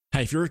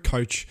hey, if you're a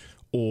coach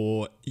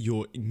or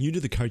you're new to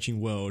the coaching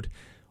world,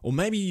 or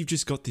maybe you've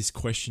just got this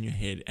question in your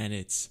head and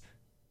it's,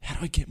 how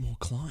do I get more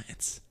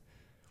clients?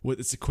 Well,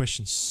 it's a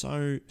question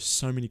so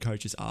many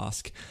coaches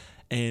ask.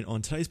 And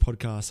on today's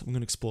podcast, I'm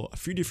going to explore a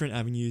few different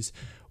avenues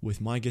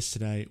with my guest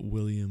today,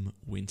 William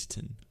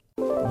Winterton.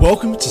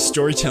 Welcome to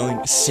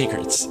Storytelling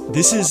Secrets.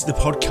 This is the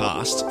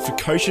podcast for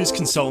coaches,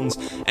 consultants,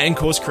 and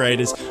course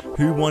creators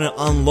who want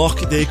to unlock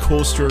their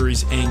core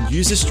stories and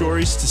use the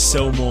stories to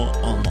sell more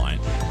online.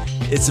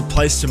 It's a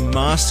place to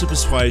master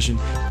persuasion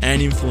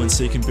and influence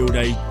so you can build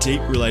a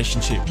deep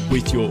relationship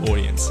with your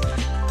audience.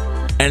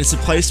 And it's a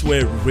place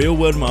where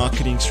real-world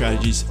marketing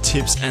strategies,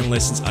 tips, and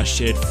lessons are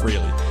shared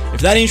freely.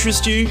 If that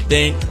interests you,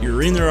 then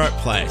you're in the right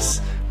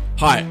place.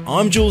 Hi,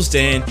 I'm Jules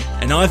Dan,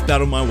 and I've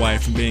battled my way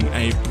from being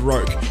a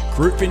broke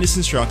group fitness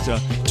instructor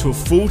to a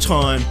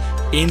full-time,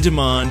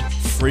 in-demand,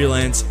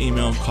 freelance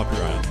email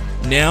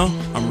copywriter. Now,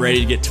 I'm ready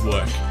to get to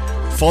work.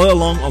 Follow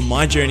along on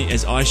my journey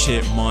as I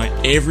share my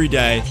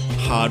everyday,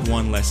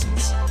 hard-won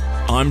lessons.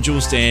 I'm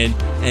Jules Dan,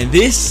 and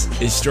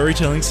this is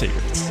Storytelling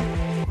Secrets.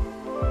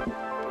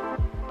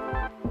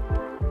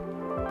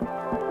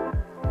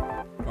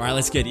 All right,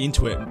 let's get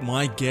into it.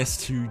 My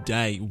guest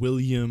today,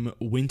 William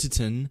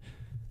Winterton,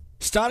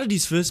 started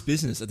his first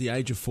business at the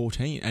age of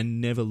 14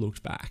 and never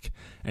looked back.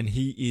 And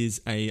he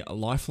is a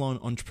lifelong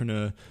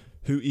entrepreneur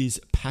who is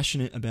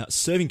passionate about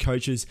serving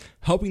coaches,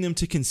 helping them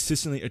to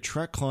consistently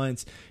attract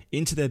clients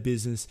into their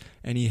business.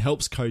 And he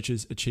helps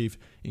coaches achieve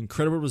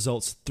incredible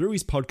results through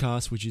his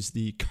podcast, which is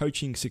the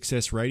Coaching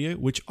Success Radio,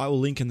 which I will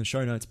link in the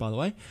show notes, by the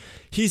way.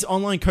 His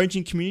online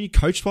coaching community,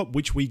 Coach Swap,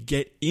 which we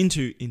get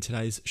into in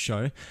today's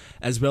show,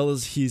 as well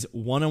as his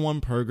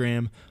one-on-one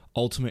program,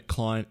 Ultimate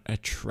Client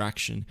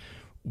Attraction.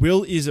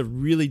 Will is a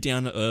really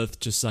down-to-earth,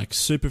 just like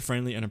super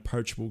friendly and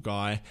approachable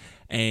guy.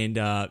 And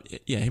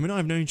him and I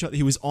have known each other.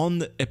 He was on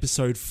the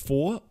episode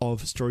 4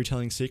 of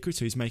Storytelling Secrets,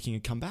 so he's making a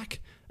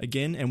comeback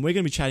again. And we're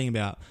going to be chatting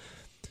about,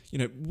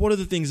 what are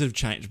the things that have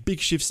changed?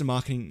 Big shifts in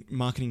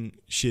marketing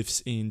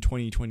shifts in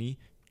 2020,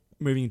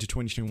 moving into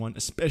 2021,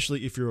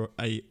 especially if you're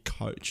a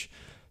coach.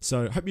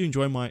 So I hope you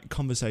enjoy my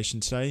conversation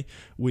today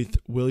with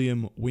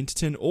William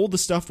Winterton. All the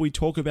stuff we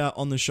talk about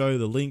on the show,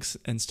 the links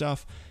and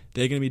stuff,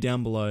 they're going to be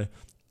down below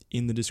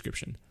in the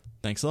description.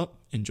 Thanks a lot.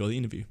 Enjoy the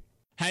interview.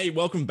 Hey,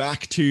 welcome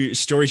back to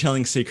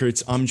Storytelling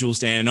Secrets. I'm Jules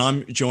Dan, and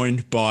I'm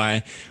joined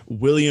by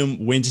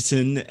William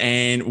Winterton.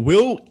 And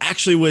Will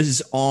actually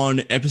was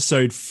on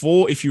episode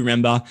 4, if you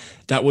remember.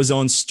 That was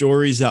on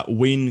stories that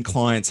win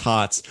clients'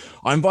 hearts.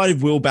 I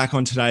invited Will back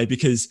on today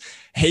because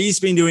he's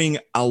been doing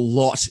a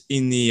lot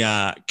in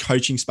the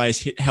coaching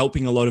space,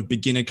 helping a lot of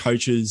beginner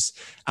coaches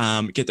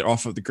get their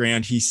offer off the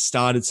ground. He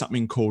started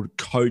something called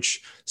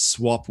Coach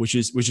Swap, which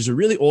is a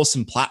really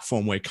awesome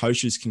platform where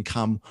coaches can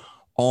come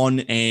on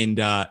and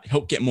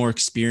help get more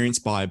experience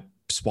by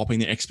swapping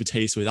their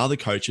expertise with other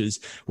coaches.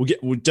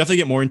 We'll definitely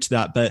get more into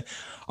that. But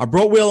I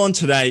brought Will on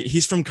today.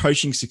 He's from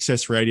Coaching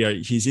Success Radio.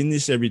 He's in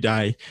this every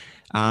day.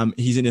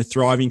 He's in a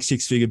thriving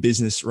 6-figure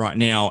business right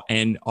now.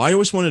 And I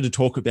always wanted to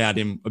talk about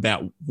him,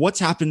 about what's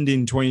happened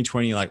in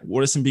 2020, like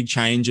what are some big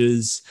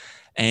changes,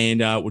 and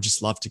we'll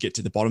just love to get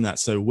to the bottom of that.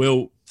 So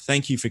Will,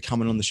 thank you for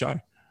coming on the show.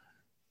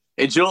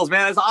 Hey, Jules,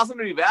 man, it's awesome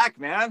to be back,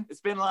 man.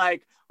 It's been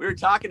like, we were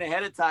talking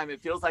ahead of time.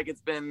 It feels like it's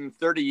been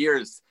 30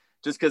 years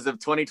just because of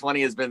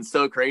 2020 has been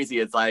so crazy.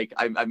 It's like,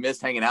 I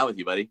missed hanging out with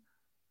you, buddy.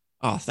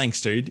 Oh, thanks,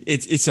 dude.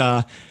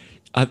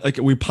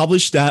 We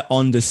published that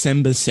on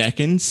December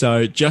 2nd.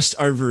 So just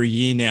over a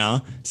year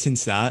now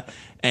since that.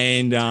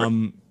 And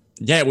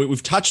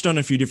we've touched on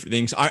a few different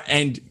things.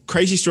 And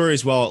crazy story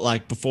as well,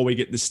 like before we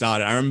get this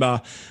started, I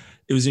remember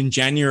it was in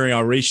January, I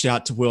reached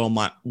out to Will. I'm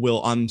like,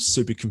 Will, I'm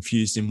super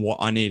confused in what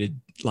I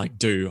need to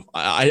do.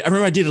 I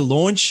remember I did a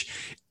launch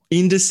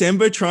in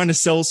December trying to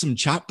sell some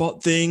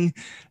chatbot thing,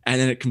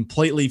 and then it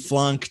completely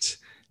flunked.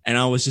 And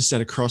I was just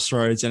at a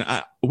crossroads, and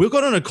Will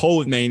got on a call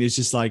with me, and it's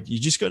just like, you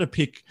just got to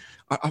pick.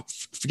 I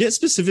forget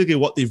specifically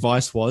what the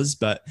advice was,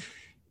 but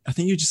I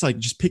think you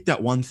just pick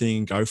that one thing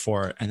and go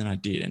for it. And then I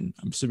did, and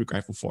I'm super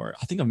grateful for it.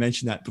 I think I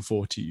mentioned that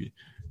before to you.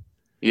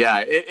 Yeah,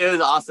 it was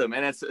awesome.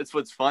 And it's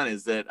what's fun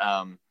is that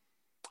I'm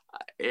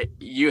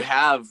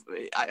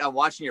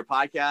watching your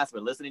podcast, we're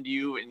listening to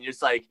you, and you're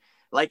just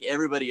like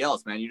everybody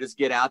else, man. You just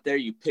get out there,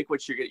 you pick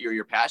what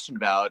you're passionate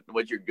about,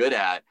 what you're good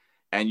at,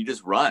 and you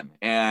just run.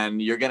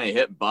 And you're going to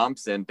hit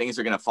bumps and things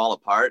are going to fall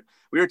apart.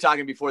 We were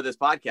talking before this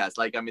podcast,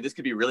 this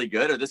could be really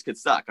good or this could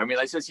suck.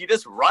 You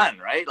just run,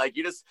 right? Like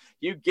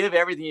you give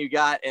everything you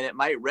got, and it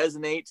might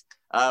resonate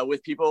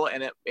with people,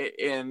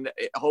 and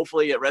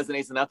hopefully it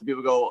resonates enough that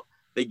people go,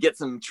 they get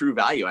some true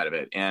value out of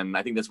it. And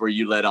I think that's where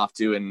you led off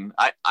to. And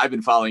I've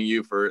been following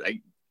you for,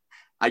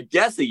 I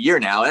guess, a year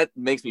now. That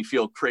makes me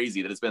feel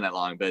crazy that it's been that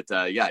long, but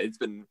it's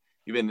been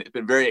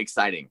very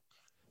exciting.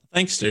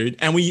 Thanks, dude.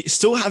 And we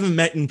still haven't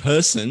met in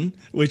person,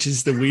 which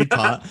is the weird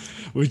part.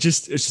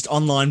 It's just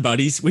online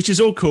buddies, which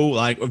is all cool.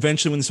 Like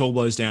eventually when this all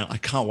blows down, I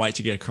can't wait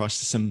to get across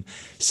to some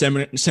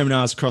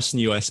seminars across the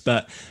US.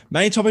 But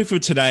main topic for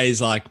today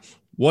is like,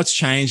 what's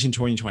changed in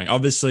 2020?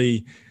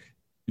 Obviously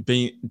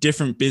being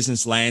different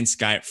business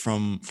landscape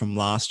from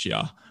last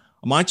year.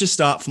 I might just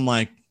start from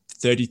like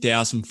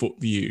 30,000 foot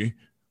view.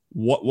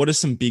 What are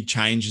some big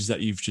changes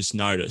that you've just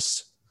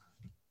noticed?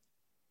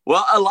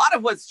 Well, a lot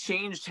of what's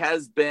changed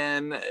has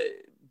been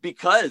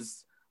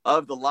because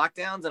of the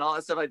lockdowns and all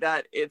that stuff like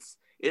that.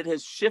 It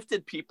has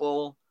shifted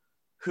people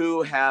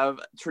who have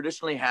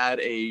traditionally had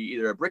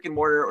either a brick and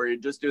mortar or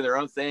just doing their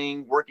own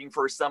thing, working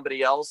for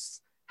somebody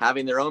else,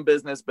 having their own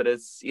business, but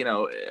it's,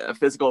 a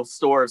physical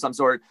store of some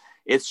sort.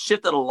 It's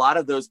shifted a lot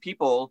of those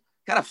people,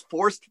 kind of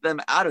forced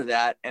them out of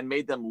that and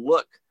made them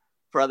look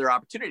for other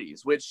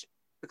opportunities, which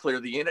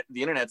clearly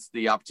the internet's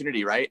the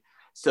opportunity, right?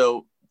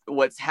 So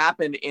what's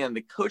happened in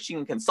the coaching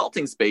and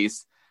consulting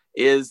space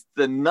is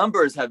the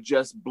numbers have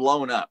just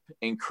blown up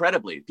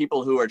incredibly.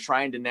 People who are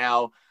trying to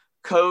now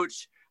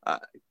coach,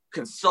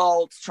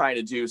 consult, trying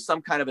to do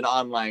some kind of an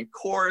online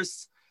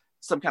course,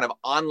 some kind of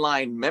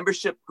online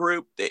membership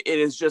group, it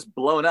is just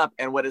blown up.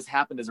 And what has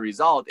happened as a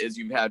result is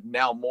you've had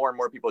now more and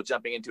more people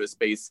jumping into a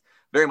space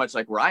very much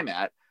like where I'm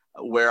at,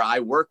 where I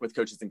work with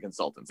coaches and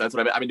consultants. That's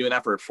what I've been doing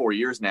that for 4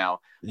 years now,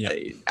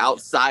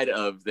 outside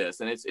of this.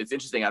 And it's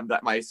interesting.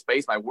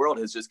 My world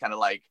has just kind of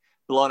like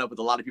blown up with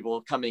a lot of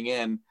people coming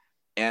in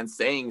and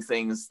saying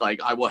things like,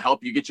 I will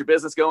help you get your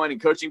business going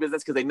and coaching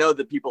business, because they know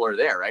that people are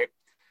there, right?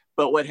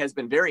 But what has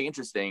been very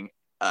interesting,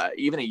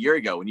 even a year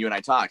ago when you and I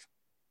talked,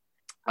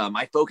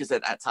 my focus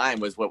at that time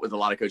was what a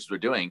lot of coaches were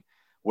doing,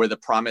 where the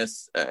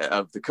promise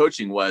of the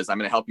coaching was, I'm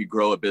going to help you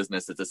grow a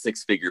business that's a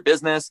 6-figure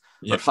business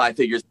or 5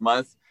 figures a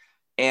month.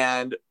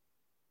 And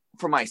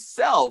for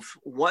myself,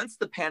 once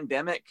the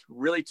pandemic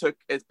really took,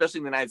 especially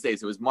in the United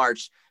States, it was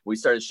March, we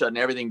started shutting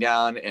everything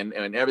down and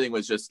everything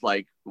was just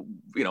like,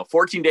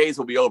 14 days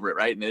will be over it,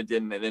 right? And it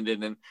didn't, and it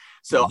didn't.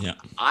 So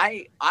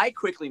I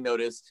quickly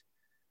noticed,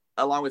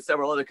 along with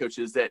several other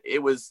coaches, that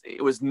it was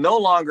no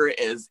longer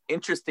as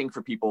interesting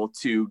for people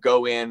to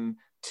go in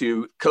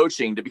to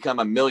coaching to become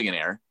a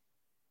millionaire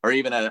or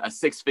even a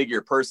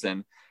 6-figure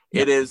person.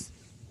 It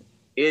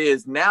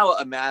is now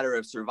a matter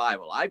of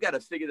survival. I've got to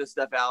figure this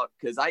stuff out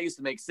because I used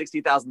to make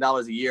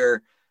 $60,000 a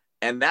year,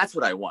 and that's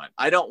what I want.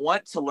 I don't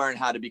want to learn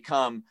how to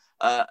become,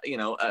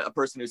 a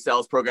person who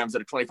sells programs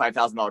that are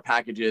 $25,000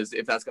 packages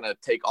if that's going to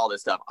take all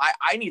this stuff.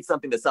 I need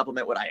something to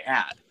supplement what I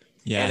had.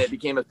 Yeah. And it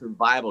became a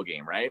survival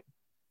game, right?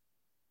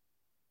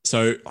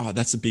 So,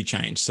 that's a big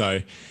change. So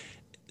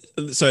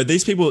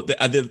these people,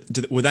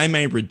 were they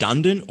made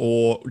redundant,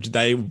 or did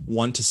they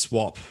want to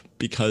swap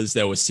because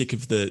they were sick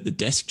of the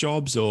desk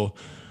jobs, or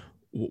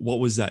what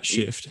was that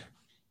shift?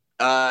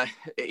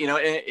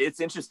 It's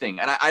interesting,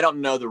 and I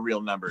don't know the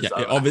real numbers.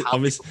 Yeah,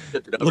 obviously,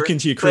 look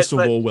into your crystal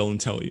ball well and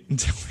tell you.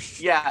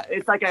 Yeah,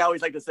 it's like I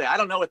always like to say, I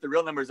don't know what the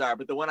real numbers are,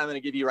 but the one I'm going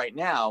to give you right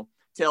now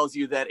tells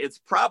you that it's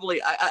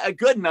probably a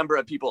good number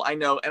of people I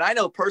know, and I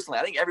know personally.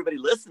 I think everybody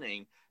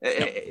listening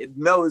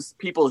knows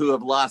people who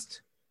have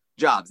lost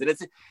jobs, and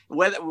it's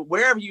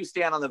wherever you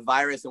stand on the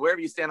virus and wherever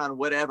you stand on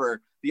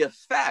whatever, the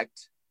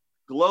effect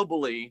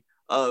globally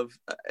of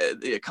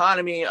the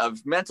economy,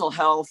 of mental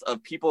health,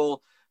 of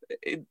people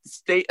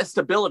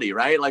stability,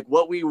 right? Like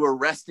what we were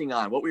resting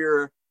on, what we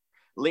were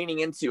leaning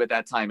into at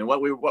that time, and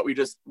what we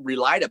just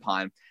relied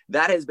upon,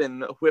 that has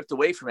been whipped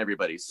away from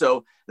everybody.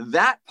 So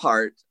that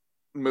part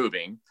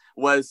moving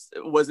was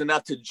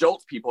enough to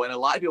jolt people, and a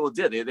lot of people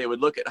did. They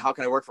would look at, how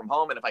can I work from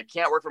home, and if I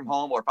can't work from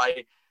home, or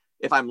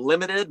if I'm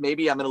limited,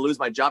 maybe I'm going to lose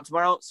my job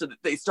tomorrow. So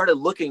they started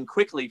looking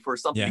quickly for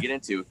something to get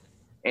into.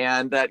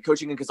 And that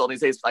coaching and consulting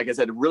space, like I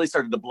said, really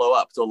started to blow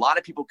up. So a lot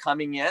of people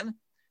coming in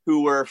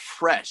who were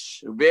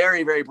fresh,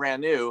 very, very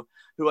brand new,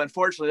 who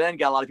unfortunately then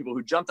got a lot of people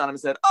who jumped on them and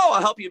said, oh,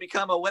 I'll help you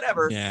become a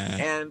whatever.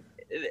 Yeah.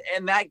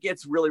 And that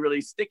gets really, really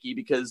sticky,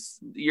 because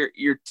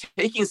you're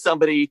taking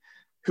somebody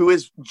who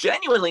is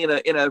genuinely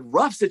in a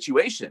rough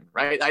situation,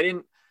 right?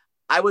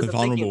 I wasn't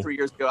thinking 3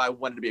 years ago I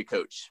wanted to be a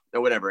coach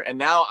or whatever. And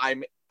now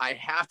I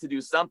have to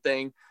do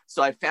something.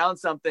 So I found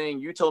something.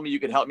 You told me you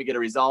could help me get a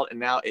result. And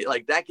now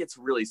that gets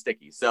really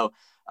sticky. So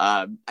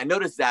I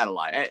noticed that a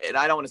lot. And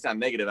I don't want to sound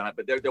negative on it,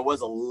 but there was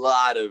a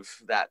lot of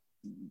that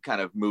kind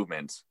of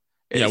movement.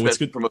 Yeah, what's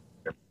good.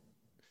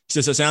 So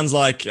it sounds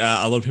like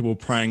a lot of people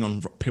preying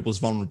on people's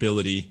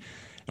vulnerability.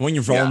 And when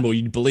you're vulnerable,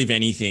 you believe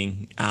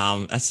anything.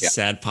 That's the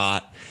sad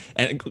part.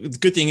 And the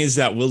good thing is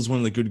that Will's one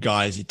of the good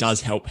guys. He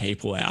does help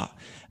people out.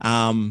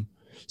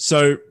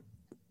 So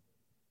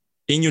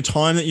in your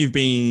time that you've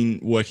been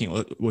working,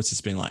 what's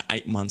this been, like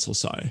 8 months or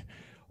so?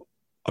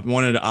 I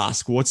wanted to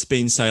ask, what's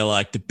been, say,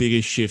 like the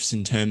biggest shifts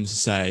in terms of,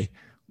 say,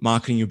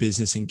 marketing your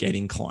business and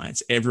getting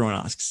clients? Everyone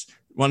asks.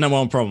 Number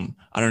one problem,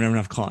 I don't have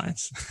enough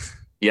clients.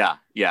 Yeah.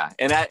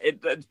 And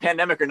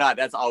pandemic or not,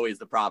 that's always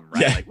the problem,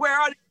 right? Yeah. Like, where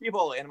are these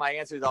people? And my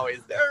answer is always,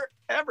 they're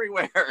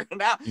everywhere.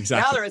 Now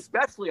they're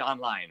especially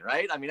online,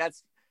 right? I mean,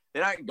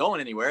 they're not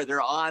going anywhere.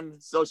 They're on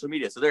social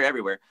media, so they're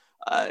everywhere.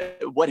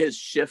 What has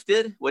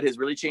shifted, what has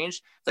really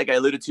changed, it's like I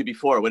alluded to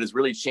before, what has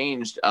really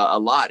changed a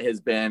lot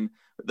has been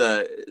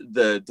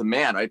the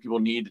demand, right? People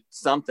need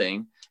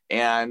something.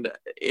 And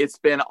it's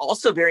been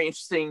also very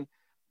interesting,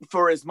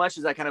 for as much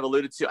as I kind of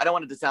alluded to. I don't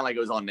want it to sound like it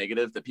was all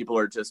negative, that people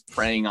are just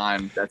preying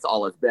on, that's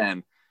all it's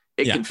been.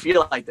 it can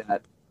feel like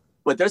that.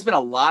 But there's been a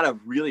lot of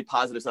really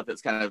positive stuff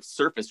that's kind of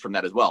surfaced from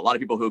that as well. A lot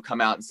of people who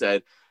come out and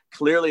said,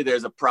 clearly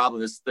there's a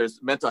problem. There's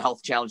mental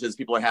health challenges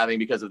people are having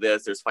because of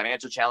this. There's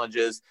financial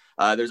challenges.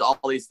 There's all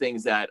these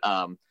things that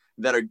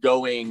are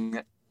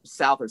going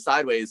south or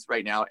sideways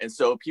right now. And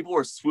so people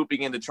were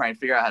swooping in to try and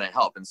figure out how to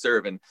help and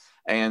serve.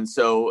 And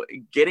so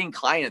getting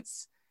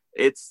clients,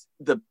 it's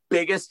the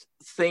biggest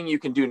thing you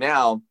can do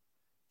now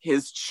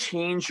is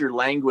change your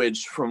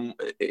language from,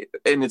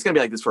 and it's going to be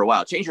like this for a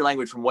while, change your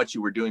language from what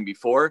you were doing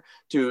before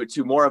to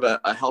more of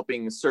a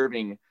helping,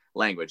 serving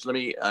language. Let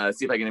me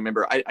see if I can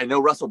remember. I know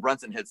Russell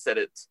Brunson had said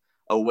it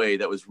a way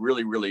that was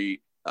really,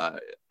 really,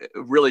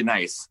 really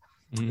nice.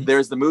 Mm-hmm.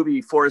 There's the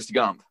movie Forrest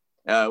Gump,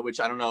 which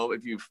I don't know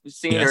if you've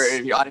seen or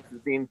if your audience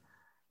has seen.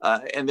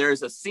 And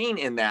there's a scene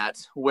in that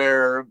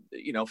where,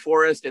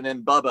 Forrest and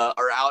then Bubba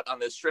are out on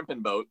this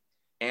shrimping boat,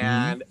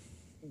 and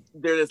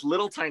they're this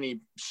little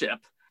tiny ship,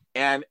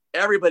 and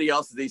everybody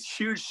else is these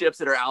huge ships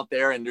that are out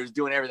there and they're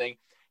doing everything.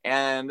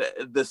 And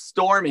the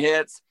storm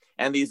hits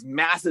and these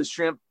massive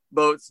shrimp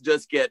boats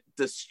just get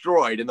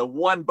destroyed. And the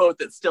one boat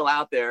that's still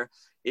out there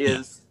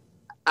is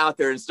out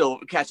there and still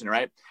catching it,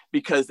 right?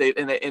 Because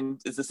and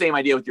it's the same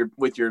idea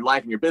with your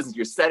life and your business.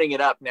 You're setting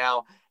it up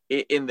now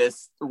in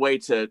this way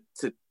to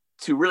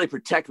really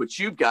protect what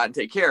you've got and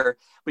take care,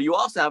 but you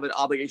also have an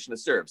obligation to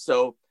serve.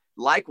 So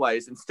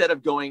likewise, instead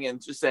of going and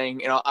just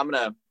saying, I'm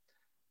going to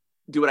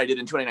do what I did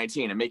in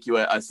 2019 and make you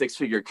a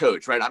 6-figure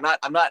coach, right? I'm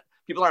not,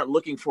 people aren't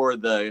looking for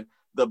the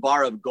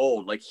bar of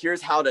gold. Like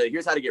here's how to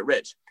get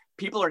rich.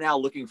 People are now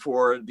looking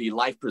for the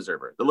life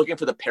preserver. They're looking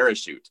for the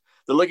parachute.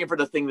 They're looking for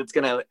the thing that's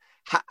going to,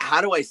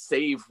 how do I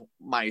save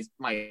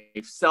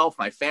myself,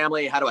 my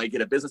family? How do I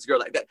get a business to grow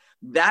like that?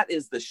 That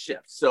is the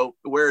shift. So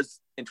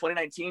whereas in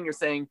 2019, you're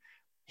saying,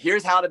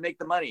 here's how to make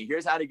the money.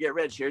 Here's how to get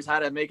rich. Here's how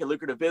to make a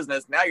lucrative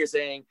business. Now you're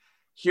saying,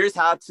 here's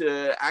how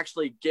to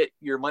actually get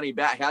your money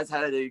back. Here's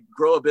how to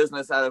grow a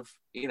business out of,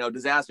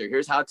 disaster.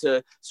 Here's how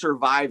to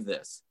survive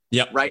this.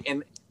 Yep. Right.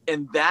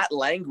 And that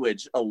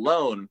language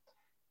alone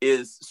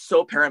is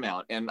so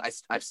paramount. And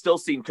I've still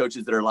seen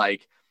coaches that are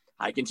like,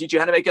 I can teach you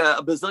how to make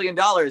a bazillion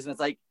dollars. And it's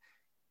like,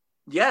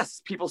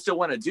 yes, people still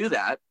want to do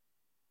that,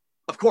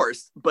 of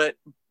course, but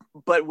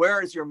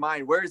where is your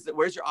mind? Where's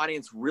your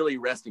audience really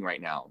resting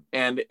right now?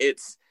 And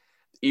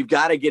you've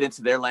got to get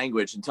into their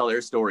language and tell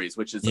their stories,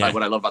 which is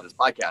what I love about this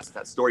podcast.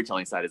 That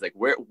storytelling side is like,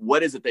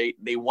 what is it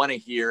they want to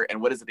hear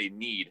and what is it they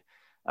need,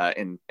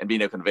 and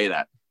being able to convey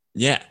that.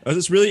 Yeah,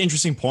 it's a really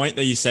interesting point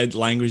that you said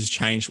language has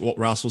changed. What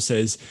Russell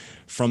says,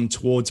 from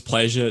towards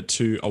pleasure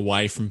to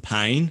away from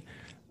pain.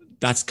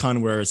 That's kind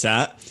of where it's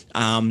at.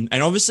 And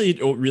obviously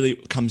it really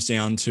comes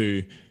down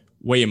to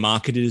where your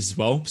market is as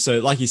well. So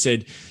like you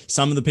said,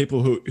 some of the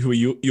people who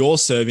you're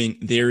serving,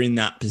 they're in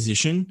that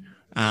position.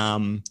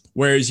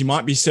 Whereas you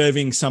might be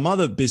serving some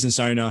other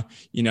business owner,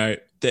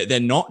 they're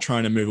not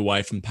trying to move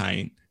away from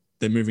pain.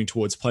 They're moving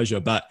towards pleasure,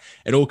 but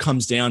it all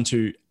comes down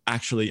to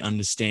actually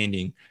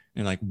understanding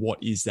and like,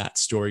 what is that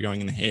story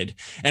going in the head?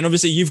 And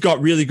obviously you've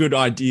got really good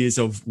ideas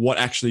of what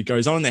actually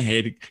goes on in the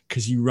head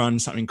because you run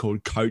something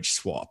called Coach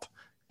Swap.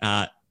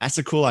 That's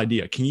a cool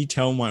idea. Can you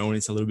tell my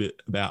audience a little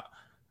bit about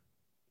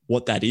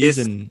what that is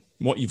and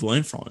what you've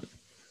learned from it?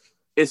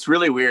 It's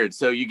really weird.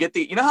 So you get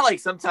how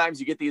like sometimes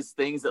you get these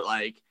things that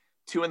like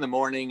 2 a.m.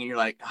 and you're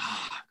like,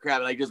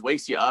 crap, it like just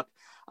wakes you up.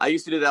 I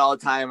used to do that all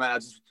the time.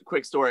 Just a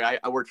quick story.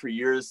 I worked for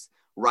years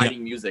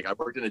writing music. I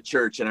worked in a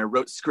church and I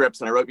wrote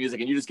scripts and I wrote music,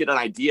 and you just get an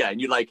idea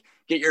and you like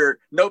get your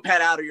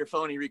notepad out or your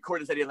phone and you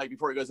record this idea like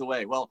before it goes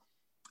away. Well,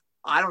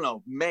 I don't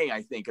know, May,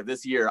 I think, of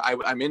this year,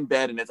 I'm in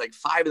bed and it's like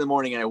 5 a.m.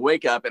 and I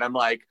wake up and I'm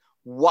like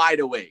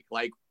wide awake,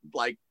 like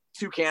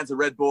 2 cans of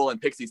Red Bull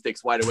and Pixie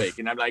Sticks wide awake.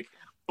 And I'm like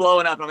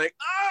blowing up and I'm like,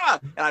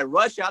 and I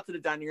rush out to the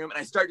dining room and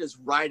I start just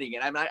writing.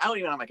 And I don't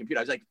even have my computer.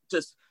 I was like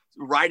just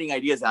writing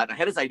ideas out. And I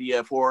had this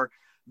idea for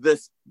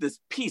this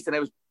piece, and it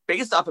was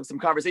based off of some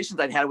conversations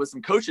I'd had with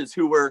some coaches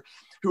who were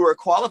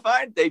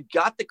qualified. They've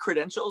got the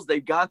credentials.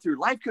 They've gone through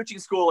life coaching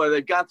school, or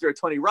they've gone through a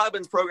Tony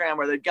Robbins program,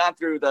 or they've gone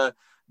through the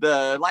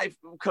life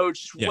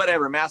coach,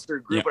 whatever, master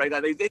group, like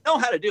that. They know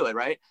how to do it.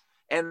 Right.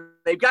 And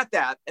they've got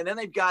that. And then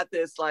they've got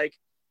this, like,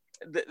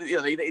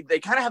 they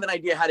kind of have an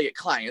idea how to get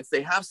clients.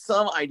 They have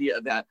some idea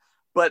of that,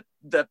 but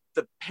the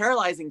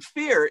paralyzing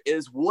fear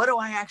is, what do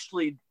I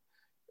actually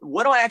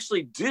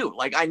do?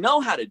 Like, I know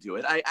how to do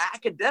it. I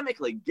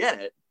academically get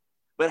it,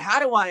 but how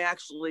do I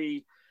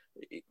actually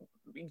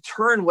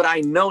turn what I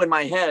know in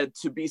my head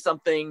to be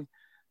something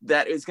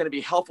that is going to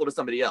be helpful to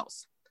somebody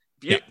else?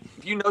 If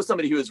you know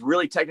somebody who is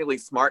really technically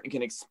smart and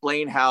can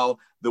explain how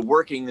the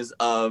workings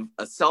of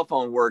a cell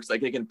phone works,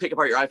 like they can pick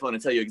apart your iPhone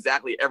and tell you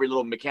exactly every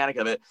little mechanic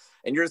of it,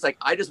 and you're just like,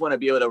 I just want to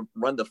be able to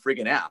run the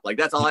friggin' app. Like,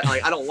 that's all.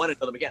 I don't want to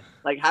know the mechanic.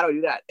 Like, how do I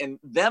do that? And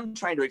them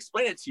trying to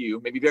explain it to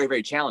you may be very,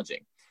 very challenging.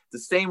 It's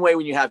the same way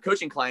when you have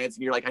coaching clients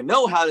and you're like, I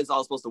know how this is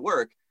all supposed to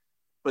work,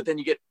 but then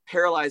you get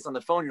paralyzed on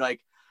the phone. You're like,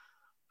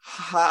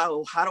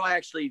 how do I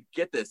actually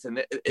get this?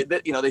 And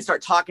they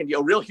start talking to you.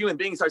 A real human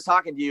being starts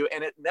talking to you,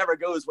 and it never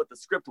goes what the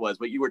script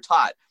was, what you were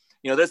taught.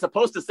 They're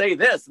supposed to say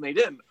this and they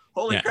didn't.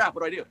 Holy crap,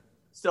 what do I do?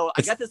 So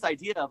I got this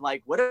idea of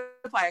like, what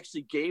if I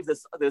actually gave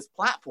this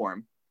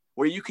platform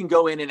where you can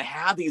go in and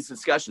have these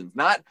discussions,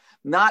 not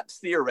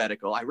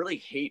theoretical. I really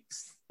hate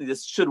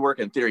this should work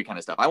in theory kind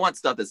of stuff. I want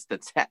stuff that's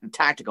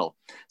tactical.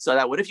 So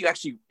that what if you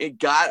actually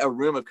got a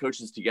room of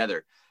coaches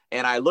together?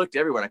 And I looked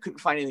everywhere and I couldn't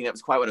find anything that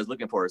was quite what I was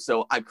looking for.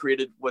 So I've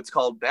created what's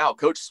called now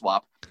Coach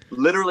Swap,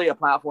 literally a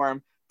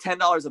platform,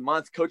 $10 a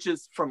month,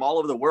 coaches from all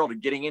over the world are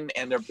getting in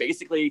and they're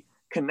basically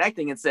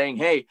connecting and saying,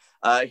 hey,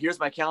 here's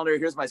my calendar.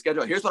 Here's my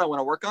schedule. Here's what I want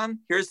to work on.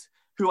 Here's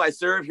who I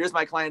serve. Here's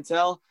my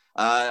clientele.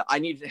 I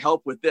need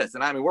help with this.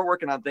 And I mean, we're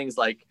working on things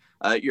like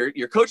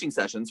your coaching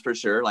sessions for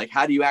sure. Like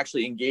how do you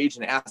actually engage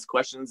and ask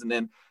questions and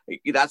then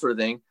that sort of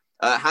thing.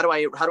 How do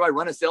I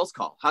run a sales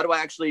call? How do I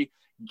actually,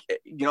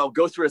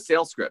 go through a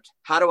sales script?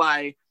 How do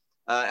I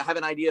have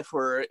an idea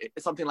for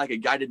something like a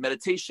guided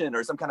meditation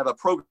or some kind of a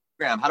program?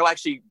 How do I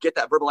actually get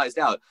that verbalized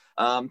out?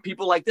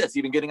 People like this,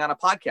 even getting on a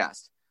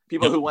podcast,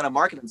 people who want to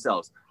market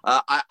themselves.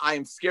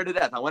 I'm scared to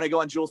death. I want to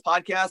go on Jules'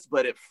 podcast,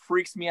 but it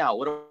freaks me out.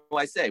 What do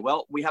I say?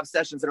 Well, we have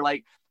sessions that are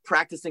like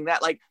practicing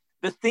that, like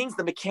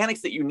the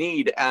mechanics that you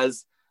need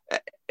as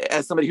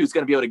somebody who's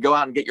going to be able to go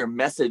out and get your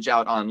message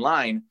out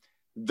online.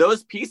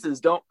 Those pieces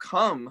don't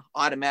come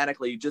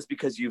automatically just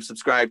because you've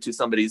subscribed to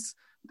somebody's,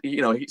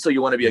 so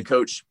you want to be a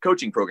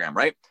coaching program,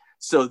 right?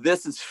 So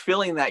this is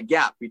filling that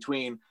gap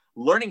between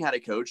learning how to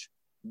coach,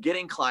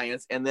 getting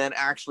clients, and then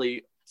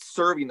actually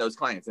serving those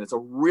clients. And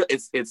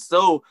it's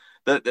so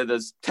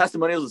the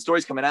testimonials, the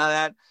stories coming out of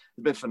that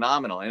have been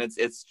phenomenal. And it's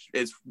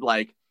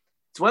like,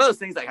 it's one of those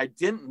things like I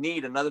didn't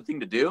need another thing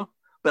to do,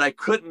 but I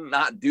couldn't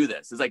not do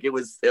this. It's like, it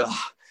was,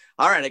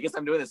 all right, I guess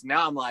I'm doing this.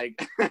 Now I'm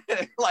like,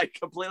 like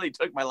completely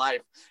took my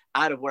life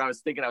out of where I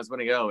was thinking I was going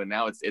to go. And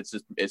now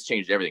it's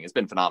changed everything. It's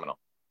been phenomenal.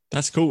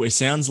 That's cool. It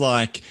sounds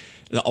like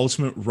the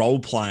ultimate role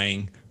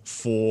playing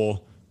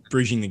for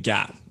bridging the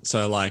gap.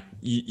 So like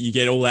you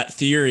get all that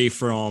theory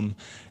from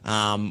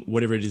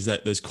whatever it is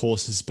that those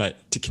courses,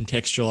 but to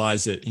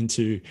contextualize it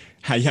into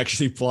how you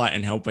actually apply it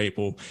and help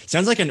people.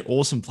 Sounds like an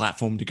awesome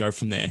platform to go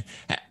from there.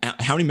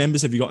 How many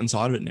members have you got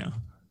inside of it now?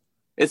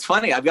 It's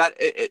funny. I've got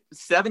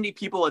 70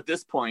 people at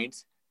this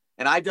point,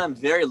 and I've done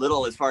very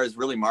little as far as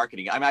really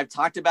marketing. I mean, I've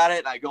talked about it,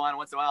 and I go on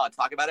once in a while, I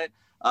talk about it.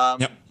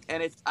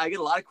 And I get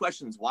a lot of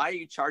questions. Why are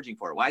you charging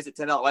for it? Why is it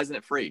 $10? Why isn't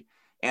it free?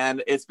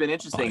 And it's been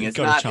interesting. It's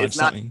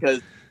not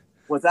because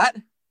what's that?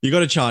 You got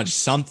to charge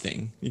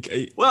something.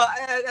 Well,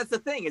 that's the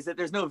thing is that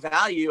there's no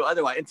value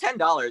otherwise. And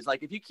 $10,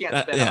 like if you can't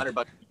spend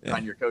 $100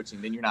 on your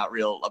coaching, then you're not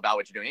real about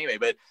what you're doing anyway.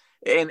 But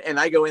and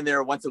I go in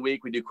there once a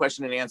week. We do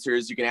question and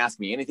answers. You can ask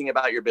me anything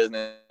about your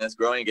business,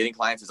 growing, getting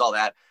clients, is all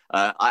that.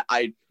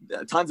 I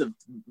tons of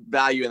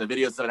value in the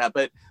videos that I have.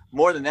 But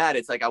more than that,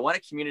 it's like I want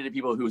a community of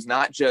people who's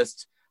not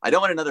just. I don't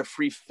want another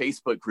free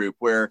Facebook group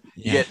where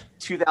you get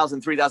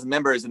 2,000, 3,000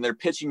 members and they're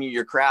pitching you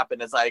your crap.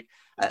 And it's like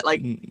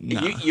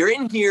you're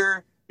in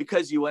here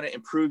because you want to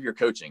improve your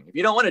coaching. If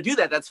you don't want to do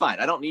that, that's fine.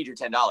 I don't need your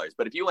 $10.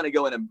 But if you want to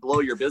go in and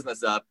blow your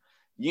business up,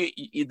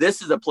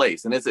 this is a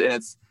place. And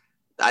it's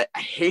I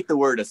hate the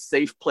word a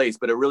safe place,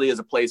 but it really is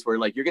a place where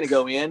like you're going to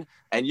go in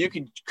and you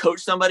can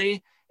coach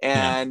somebody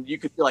and you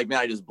could feel like, man,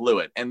 I just blew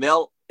it. And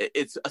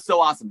it's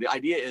so awesome. The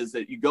idea is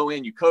that you go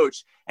in, you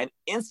coach, and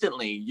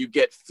instantly you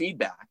get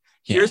feedback.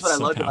 Here's what I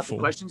loved about the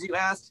questions you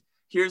asked.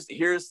 Here's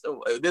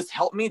this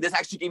helped me. This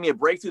actually gave me a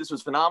breakthrough. This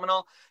was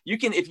phenomenal. You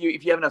can, if you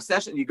have enough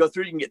sessions, you go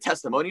through, you can get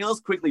testimonials,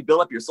 quickly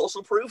build up your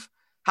social proof.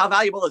 How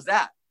valuable is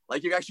that?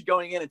 Like you're actually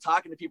going in and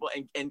talking to people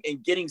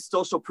and getting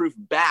social proof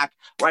back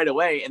right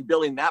away and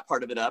building that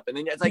part of it up. And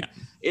then it's like,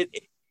 if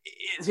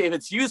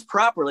it's used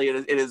properly,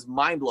 it is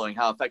mind blowing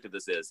how effective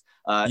this is.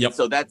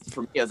 So that's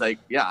for me, I was like,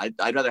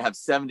 I'd rather have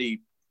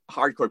 70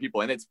 hardcore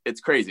people. And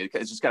it's crazy.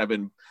 It's just kind of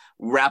been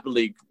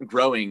rapidly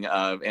growing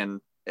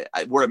and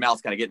word of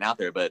mouth kind of getting out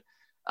there, but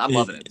I'm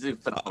loving it. It's a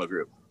phenomenal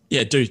group.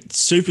 Yeah, dude,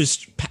 super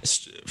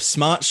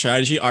smart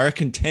strategy. I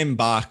reckon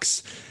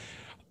 $10.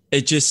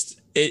 It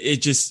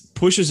just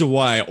pushes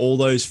away all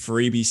those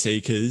freebie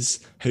seekers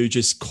who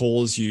just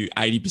cause you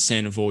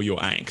 80% of all your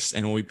angst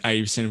and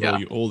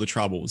 80% of all the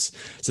troubles.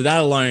 So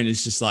that alone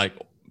is just like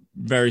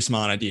very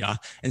smart idea.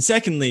 And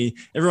secondly,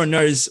 everyone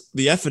knows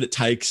the effort it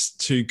takes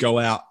to go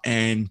out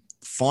and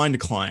find a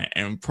client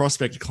and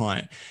prospect a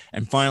client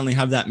and finally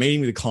have that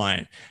meeting with a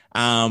client.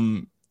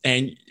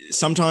 And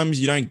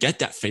sometimes you don't get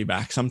that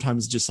feedback.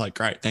 Sometimes it's just like,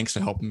 great, thanks for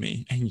helping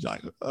me. And you're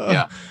like,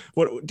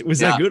 what was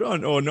that good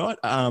or not?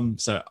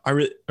 So I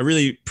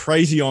really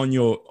praise you on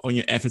your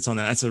efforts on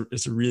that.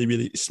 It's a really,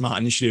 really smart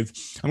initiative.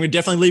 I'm going to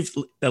definitely leave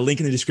a link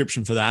in the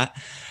description for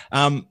that.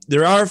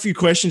 There are a few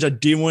questions I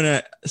did want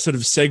to sort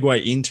of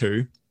segue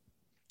into.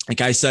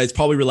 Okay. So it's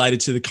probably related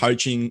to the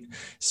coaching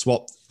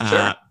swap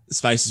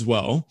space as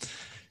well,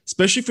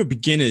 especially for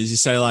beginners. You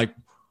say like,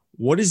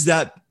 what is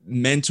that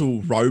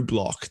mental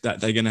roadblock that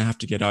they're going to have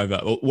to get over?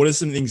 Or what are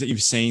some things that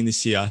you've seen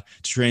this year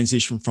to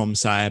transition from,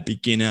 say, a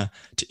beginner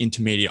to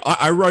intermediate?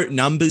 I wrote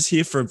numbers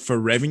here for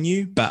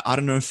revenue, but I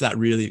don't know if that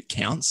really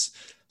counts.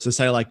 So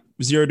say like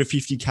 0 to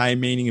 50K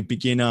meaning a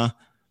beginner,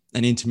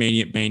 an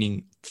intermediate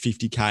meaning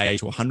 50K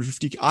to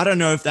 150K. I don't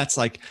know if that's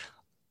like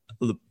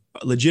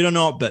legit or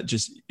not, but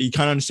just you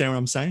kind of understand what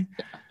I'm saying.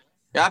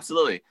 Yeah,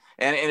 absolutely.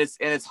 And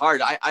it's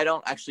hard. I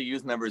don't actually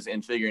use numbers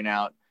in figuring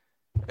out,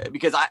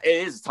 because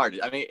it's hard.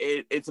 I mean,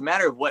 it's a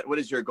matter of what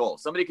is your goal.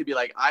 Somebody could be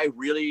like, I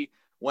really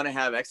want to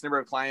have X number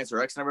of clients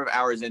or X number of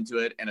hours into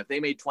it. And if they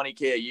made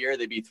 20K a year,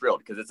 they'd be thrilled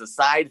because it's a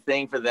side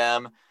thing for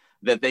them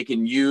that they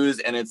can use.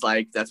 And it's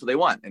like, that's what they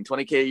want. And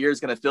 20K a year is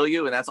going to fill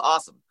you. And that's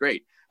awesome.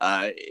 Great.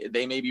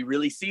 They may be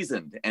really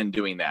seasoned and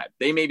doing that.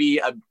 They may be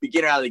a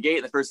beginner out of the gate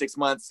in the first 6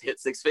 months, hit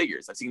 6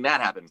 figures. I've seen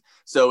that happen.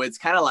 So it's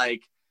kind of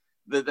like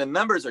the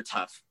numbers are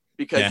tough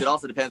because it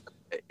also depends.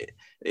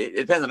 It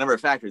depends on a number of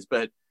factors,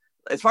 but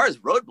as far as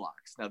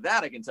roadblocks, now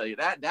that I can tell you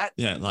that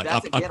like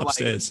that's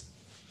upstairs.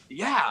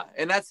 Yeah.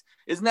 And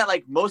isn't that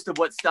like most of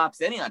what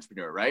stops any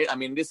entrepreneur, right? I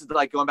mean, this is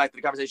like going back to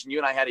the conversation you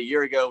and I had a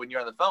year ago when you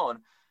were on the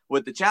phone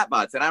with the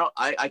chatbots. And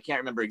I can't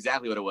remember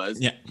exactly what it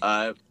was.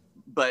 Yeah.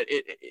 But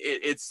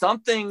it's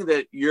something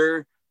that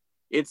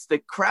it's the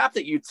crap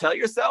that you tell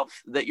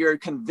yourself that you're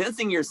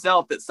convincing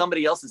yourself that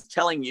somebody else is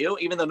telling you,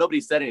 even though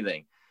nobody said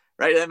anything,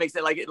 right? That makes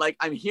it like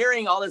I'm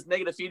hearing all this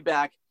negative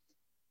feedback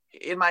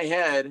in my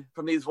head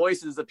from these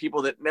voices of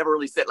people that never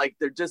really said, like,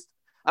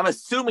 I'm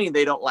assuming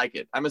they don't like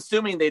it. I'm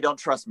assuming they don't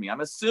trust me.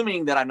 I'm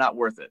assuming that I'm not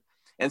worth it.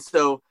 And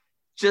so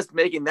just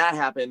making that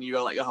happen, you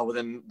go like, oh,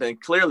 well, then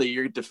clearly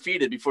you're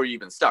defeated before you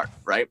even start.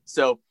 Right.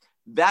 So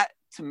that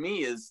to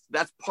me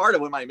that's part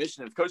of what my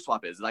mission of Coach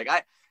Swap is. Like,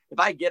 if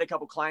I get a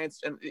couple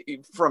clients and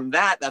from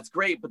that's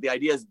great. But the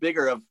idea is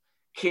bigger of,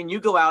 can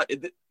you go out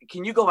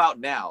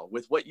now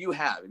with what you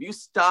have? If you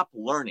stop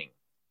learning,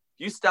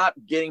 you stop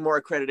getting more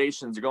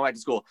accreditations or going back to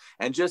school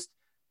and just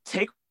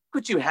take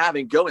what you have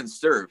and go and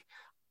serve.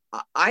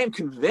 I am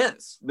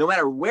convinced no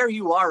matter where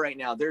you are right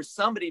now, there's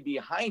somebody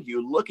behind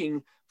you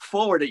looking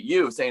forward at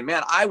you saying,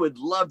 man, I would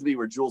love to be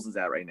where Jules is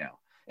at right now.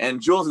 And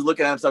Jules is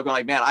looking at himself going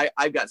like, man,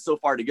 I've got so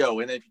far to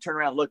go. And then if you turn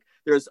around and look,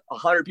 there's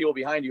 100 people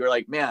behind you who are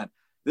like, man,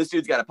 this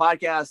dude's got a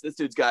podcast. This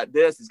dude's got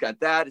this. He's got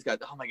that. He's got,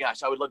 oh my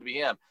gosh, I would love to be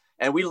him.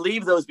 And we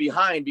leave those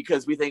behind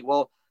because we think,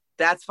 well,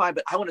 that's fine,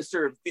 but I want to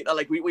serve.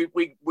 Like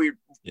we're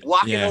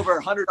walking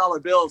over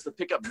 $100 bills to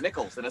pick up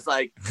nickels, and it's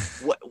like,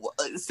 what?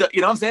 So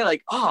you know what I'm saying?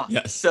 Like, oh,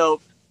 yes. So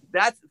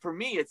that's for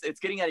me. It's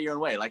getting out of your own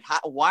way. Like,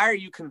 why are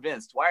you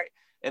convinced? Why,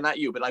 and not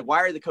you, but like, why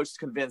are the coaches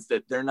convinced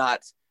that they're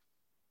not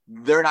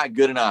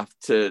good enough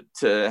to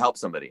help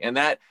somebody? And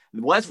that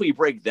once we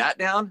break that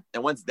down,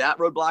 and once that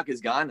roadblock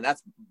is gone, and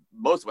that's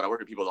most of what I work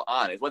with people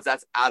on, is once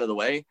that's out of the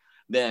way,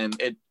 then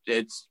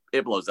it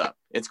blows up.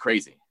 It's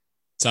crazy.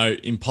 So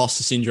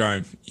imposter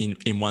syndrome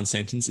in one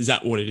sentence, is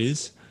that what it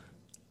is?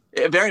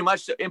 Very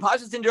much so.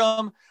 Imposter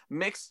syndrome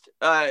mixed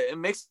a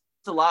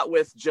lot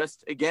with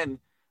just, again,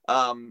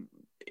 I mean,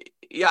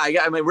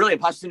 really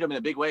imposter syndrome in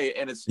a big way.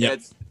 And it's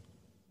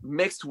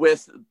mixed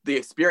with the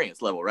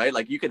experience level, right?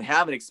 Like you can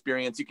have an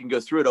experience, you can go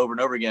through it over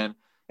and over again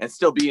and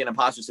still be in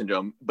imposter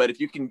syndrome. But if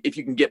you can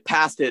get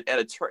past it at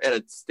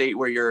a state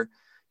where you're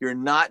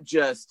not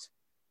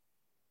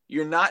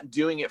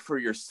doing it for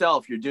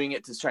yourself. You're doing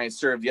it to try and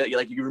serve the other.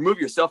 Like you remove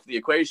yourself from the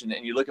equation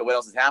and you look at what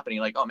else is happening.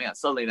 Like, oh man,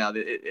 suddenly now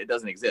it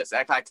doesn't exist.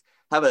 In fact,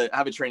 have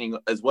a training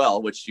as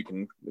well, which you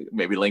can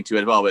maybe link to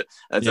it as well. But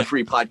it's a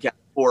free podcast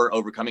for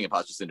overcoming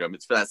imposter syndrome.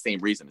 It's for that same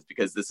reason. It's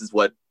because this is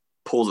what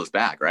pulls us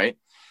back, right?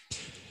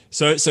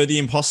 So the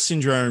imposter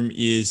syndrome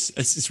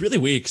it's really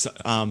weird. 'Cause,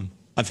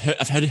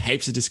 I've heard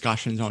heaps of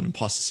discussions on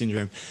imposter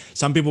syndrome.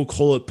 Some people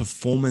call it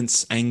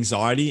performance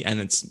anxiety, and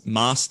it's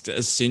masked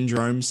as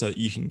syndrome so that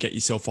you can get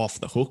yourself off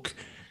the hook.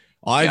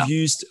 I've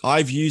used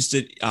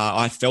it.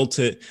 I felt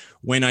it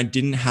when I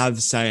didn't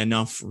have, say,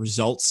 enough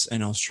results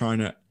and I was trying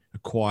to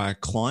acquire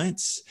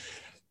clients.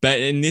 But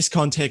in this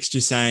context,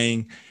 you're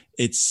saying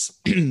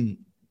it's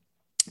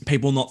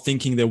people not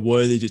thinking they're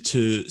worthy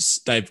to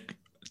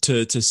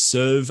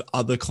serve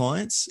other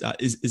clients.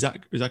 Is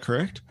that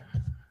correct?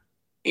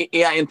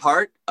 Yeah, in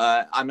part.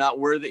 I'm not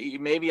worthy.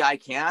 Maybe I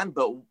can,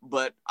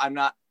 but I'm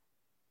not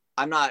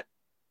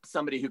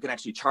somebody who can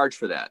actually charge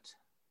for that.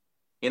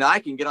 You know, I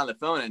can get on the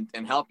phone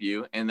and help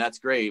you, and that's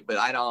great, but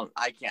I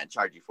can't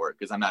charge you for it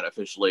because I'm not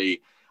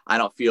officially, I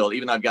don't feel,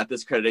 even though I've got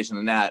this accreditation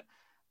and that,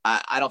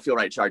 I don't feel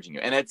right charging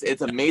you. And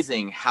it's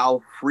amazing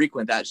how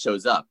frequent that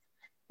shows up.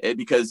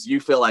 Because you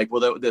feel like,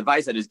 well, the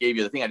advice I just gave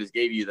you, the thing I just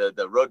gave you,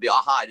 the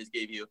aha I just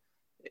gave you,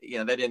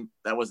 you know,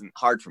 that wasn't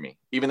hard for me.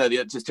 Even though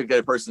it just took the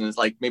other person, is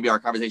like maybe our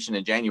conversation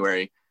in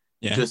January,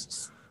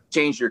 just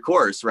changed your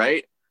course,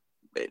 right?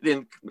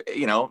 Then,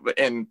 you know,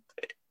 and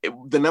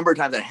the number of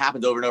times that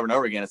happens over and over and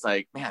over again, it's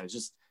like, man,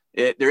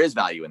 there is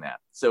value in that.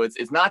 So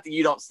it's not that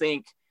you don't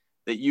think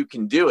that you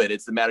can do it.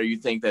 It's the matter you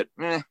think that,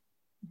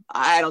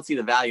 I don't see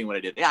the value in what I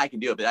did. Yeah, I can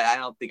do it, but I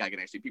don't think I can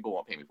actually, people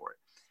won't pay me for it.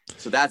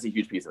 So that's a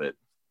huge piece of it.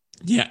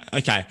 Yeah.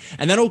 Okay.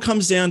 And that all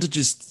comes down to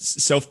just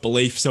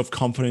self-belief,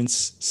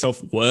 self-confidence,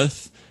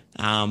 self-worth.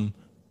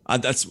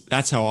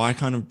 That's how I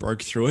kind of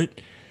broke through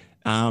it.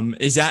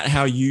 Is that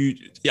how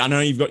I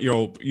know you've got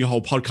your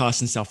whole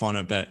podcast and stuff on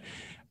it, but,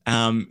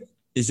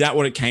 is that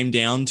what it came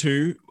down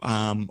to?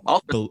 Yeah.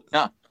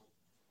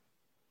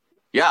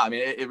 I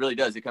mean, it really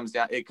does. It comes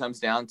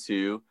down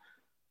to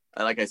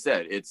like I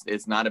said,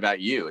 it's not about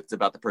you. It's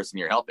about the person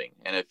you're helping.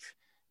 And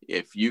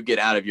if you get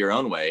out of your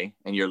own way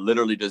and you're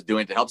literally just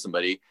doing it to help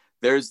somebody,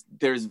 there's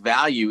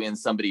value in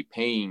somebody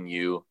paying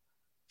you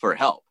for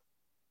help.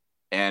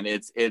 And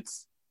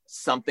it's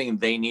something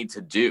they need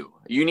to do.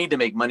 You need to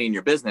make money in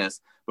your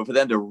business, but for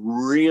them to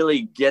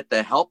really get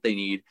the help they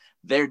need,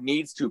 there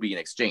needs to be an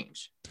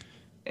exchange.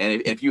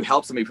 And if you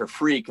help somebody for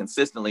free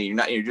consistently,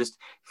 you're just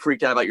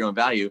freaked out about your own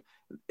value,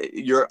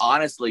 you're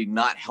honestly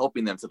not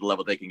helping them to the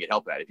level they can get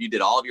help at. If you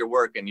did all of your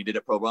work and you did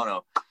it pro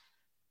bono,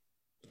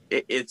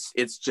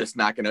 it's just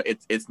not gonna,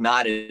 it's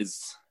not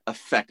as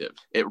effective.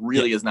 It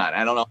really is not.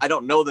 I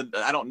don't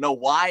know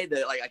why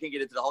I can't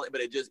get into the whole thing,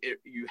 but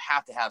you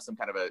have to have some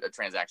kind of a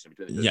transaction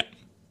between the two. Yeah.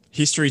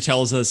 History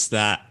tells us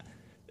that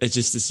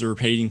it's a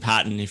repeating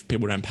pattern if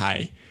people don't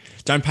pay.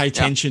 Don't pay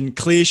attention. Yeah.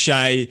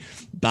 Cliche,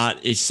 but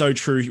it's so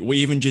true. We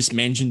even just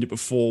mentioned it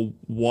before.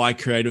 Why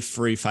create a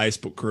free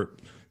Facebook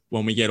group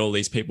when we get all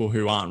these people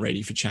who aren't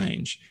ready for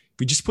change? If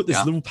we just put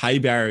this little pay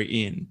barrier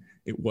in,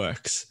 it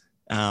works.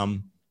 So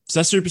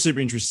that's super, super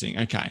interesting.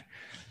 Okay.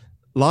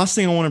 Last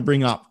thing I want to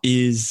bring up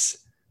is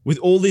with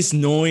all this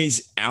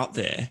noise out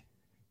there,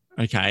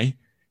 okay,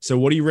 so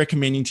what are you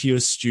recommending to your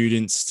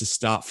students to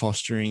start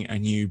fostering a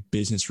new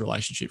business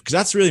relationship? Because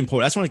that's really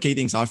important. That's one of the key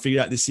things I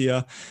figured out this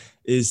year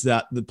is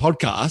that the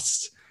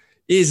podcast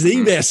is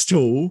the best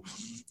tool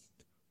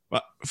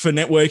for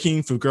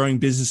networking, for growing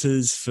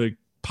businesses, for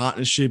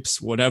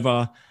partnerships,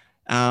 whatever.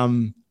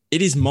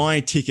 It is my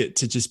ticket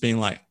to just being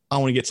like, I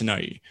want to get to know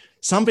you.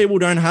 Some people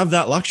don't have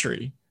that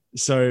luxury,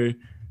 so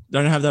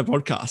don't have that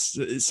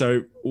podcast.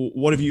 So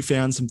what have you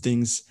found some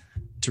things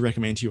to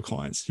recommend to your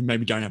clients who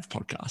maybe don't have a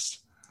podcast?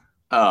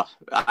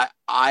 I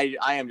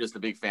am just a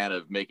big fan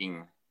of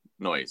making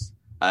noise.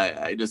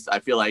 I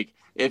feel like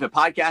if a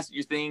podcast is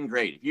your thing,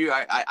 great.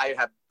 I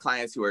have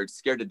clients who are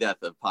scared to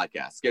death of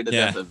podcasts, scared to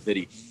death of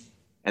video,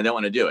 and don't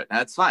want to do it.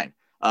 That's fine.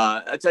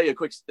 I'll tell you a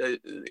quick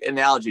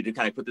analogy to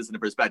kind of put this into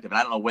perspective. And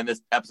I don't know when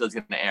this episode is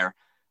going to air,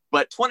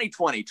 but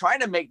 2020, trying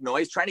to make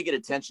noise, trying to get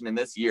attention in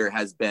this year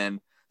has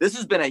been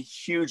a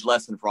huge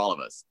lesson for all of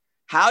us.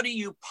 How do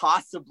you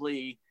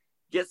possibly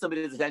get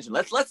somebody's attention?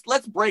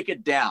 Let's break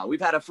it down.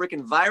 We've had a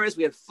freaking virus.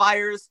 We had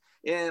fires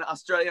in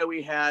Australia.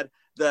 We had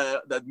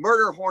the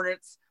murder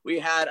hornets. We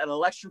had an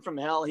election from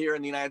hell here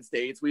in the United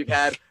States. We've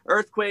had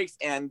earthquakes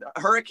and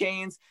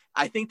hurricanes.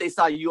 I think they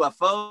saw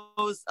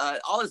UFOs,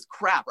 all this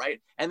crap, right?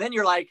 And then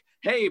you're like,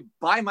 hey,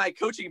 buy my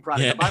coaching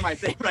product, buy my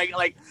thing, right?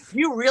 Like,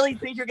 you really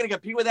think you're going to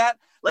compete with that?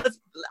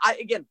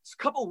 Again, a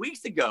couple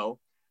weeks ago,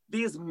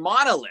 these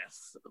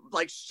monoliths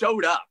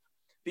showed up.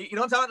 You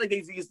know what I'm talking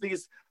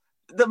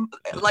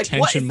about?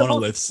 Attention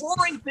monoliths. The most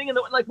boring thing in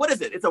the what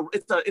is it?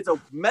 It's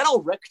a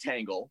metal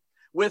rectangle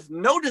with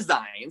no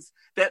designs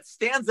that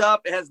stands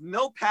up. It has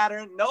no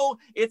pattern.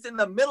 It's in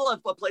the middle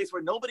of a place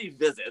where nobody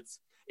visits.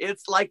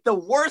 It's like the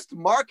worst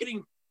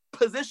marketing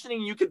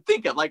positioning you could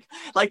think of. Like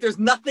there's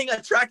nothing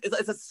attractive.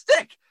 It's a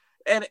stick,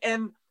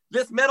 and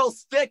this metal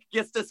stick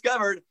gets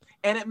discovered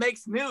and it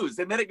makes news,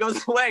 and then it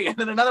goes away, and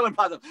then another one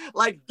pops up.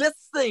 Like, this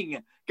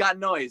thing got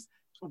noise.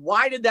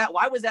 Why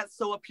was that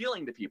so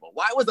appealing to people?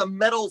 Why was a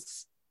metal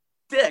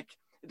stick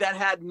that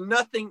had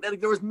nothing,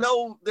 there was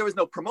no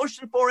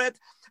promotion for it?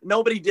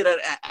 Nobody did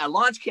a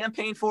launch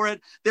campaign for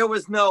it. There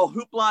was no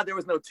hoopla. There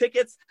was no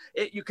tickets.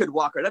 You could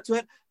walk right up to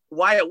it.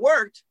 Why it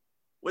worked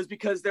was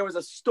because there was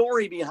a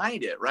story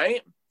behind it,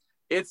 right?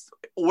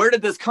 Where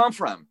did this come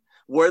from?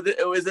 Was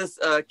this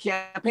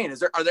campaign?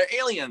 Are there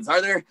aliens?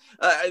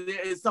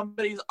 Is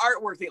somebody's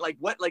artwork thing? Like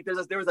what? Like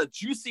there was a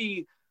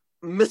juicy,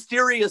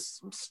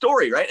 mysterious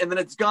story, right? And then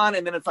it's gone,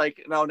 and then it's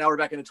like, no, now we're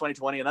back into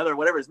 2020, another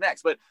whatever is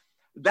next. But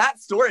that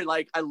story,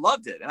 I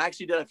loved it, and I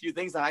actually did a few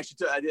things. I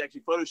did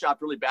photoshopped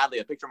really badly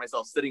a picture of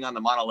myself sitting on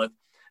the monolith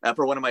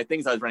for one of my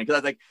things I was running, because I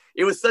was like,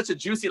 it was such a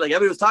juicy,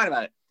 everybody was talking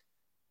about it.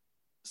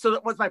 So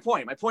what's my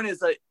point? My point is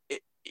that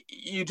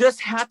you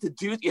just have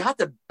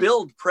to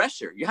build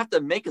pressure. You have to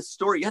make a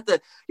story. You have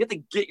to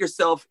get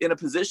yourself in a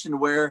position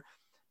where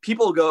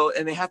people go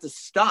and they have to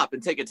stop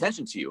and take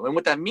attention to you. And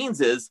what that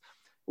means is,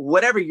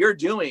 whatever you're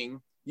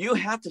doing, you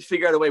have to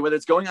figure out a way, whether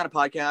it's going on a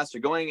podcast or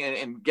going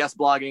and guest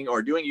blogging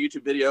or doing a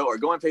YouTube video or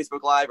going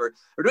Facebook Live or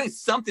doing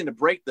something to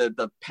break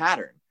the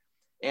pattern.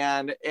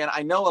 And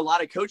I know a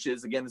lot of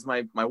coaches, again, this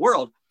is my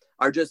world,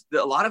 are just,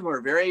 a lot of them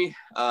are very,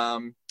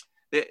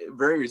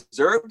 very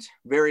reserved,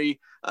 very,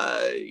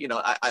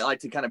 I like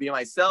to kind of be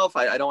myself.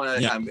 I don't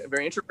want to, I'm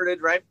very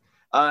introverted, right?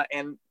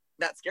 And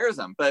that scares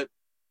them. But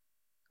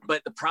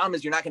the problem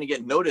is, you're not going to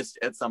get noticed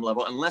at some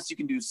level unless you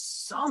can do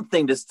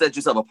something to set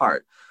yourself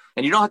apart.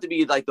 And you don't have to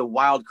be like the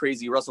wild,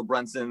 crazy Russell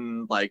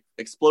Brunson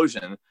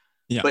explosion,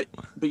 but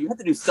you have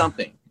to do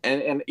something.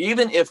 And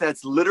even if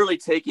that's literally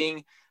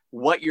taking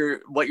what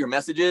your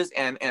message is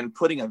and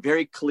putting a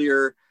very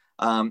clear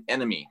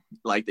enemy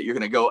that you're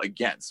going to go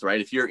against, right?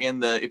 If you're in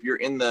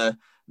the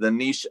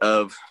niche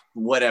of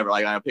whatever,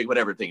 I pick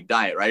whatever thing,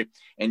 diet, right?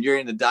 And you're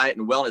in the diet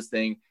and wellness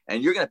thing,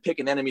 and you're going to pick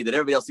an enemy that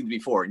everybody else seems to be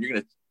for, and you're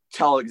going to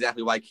tell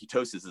exactly why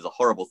ketosis is a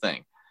horrible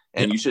thing.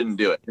 and Yeah. you shouldn't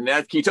do it. And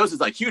that ketosis is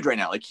like huge right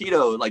now. Like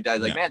keto, like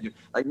guys, like, man, dude,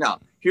 like, no,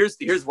 here's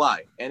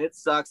why. And it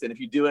sucks. And if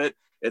you do it,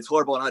 it's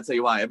horrible. And I'll tell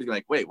you why. Everybody's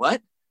like, wait,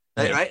 what?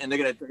 Yeah. Right. And they're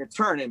going to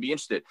turn and be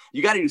interested.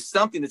 You got to do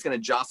something that's going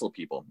to jostle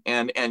people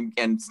and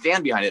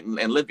stand behind it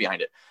and live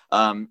behind it.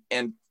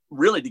 And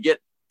really to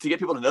get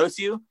people to notice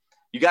you,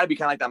 you got to be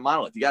kind of like that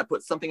monolith. You got to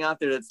put something out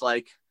there that's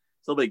like a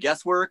little bit of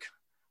guesswork,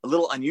 a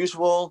little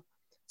unusual.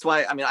 That's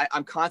why, I mean,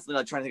 I'm constantly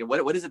like trying to think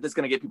of what is it that's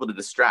going to get people to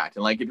distract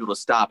and like get people to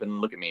stop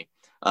and look at me.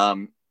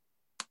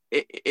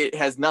 It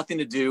has nothing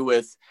to do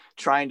with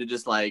trying to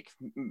just like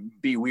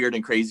be weird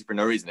and crazy for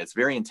no reason. It's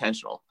very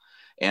intentional.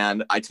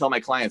 And I tell my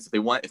clients, if they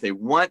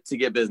want to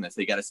get business,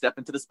 they got to step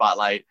into the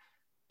spotlight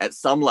at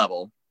some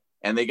level,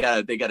 and they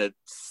got to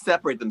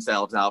separate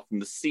themselves out from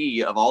the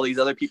sea of all these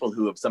other people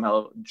who have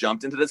somehow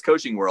jumped into this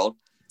coaching world,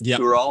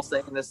 who are all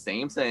saying the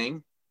same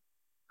thing.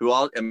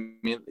 I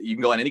mean, you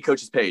can go on any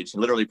coach's page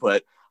and literally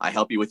put, I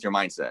help you with your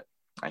mindset.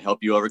 I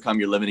help you overcome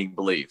your limiting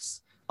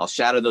beliefs. I'll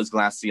shatter those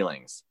glass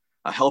ceilings.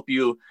 I'll help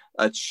you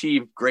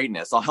achieve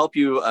greatness. I'll help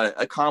you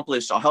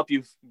accomplish. I'll help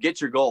you get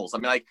your goals. I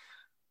mean, like,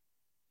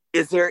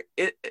 there's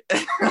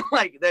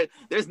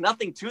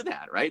nothing to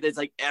that, right? It's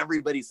like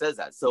everybody says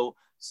that. So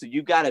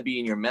you got to be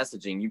in your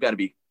messaging. You got to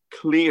be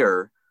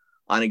clear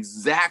on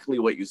exactly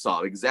what you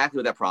saw, exactly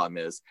what that problem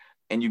is.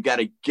 And you've got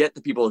to get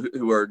the people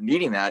who are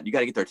needing that. You got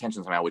to get their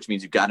attention somehow, which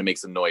means you've got to make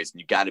some noise, and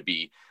you got to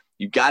be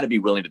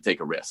willing to take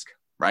a risk.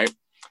 Right.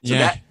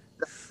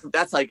 So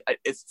that's like,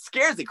 it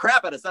scares the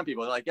crap out of some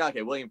people. They're like, yeah,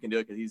 okay, William can do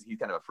it because he's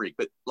kind of a freak,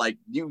 but like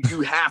you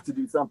have to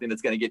do something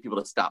that's going to get people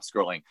to stop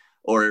scrolling,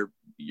 or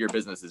your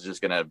business is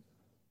just going to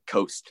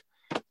coast.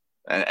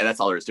 And that's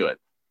all there is to it.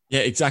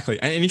 Yeah, exactly.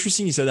 And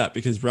interesting you said that,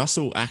 because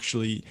Russell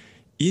actually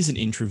is an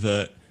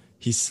introvert.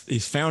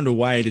 He's found a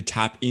way to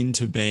tap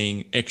into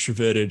being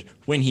extroverted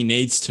when he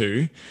needs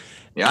to.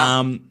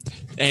 Yeah.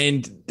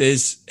 And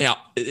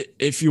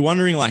if you're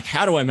wondering, like,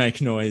 how do I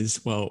make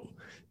noise? Well,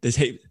 there's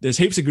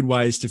heaps of good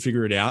ways to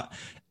figure it out.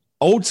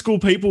 Old school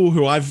people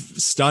who I've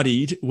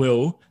studied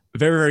very,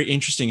 very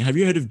interesting. Have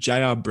you heard of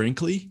J.R.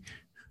 Brinkley?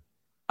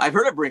 I've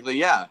heard of Brinkley.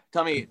 Yeah.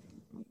 Tell me.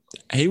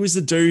 He was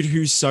the dude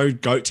who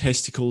sewed goat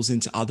testicles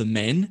into other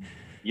men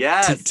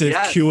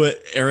to cure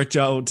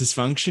erectile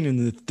dysfunction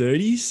in the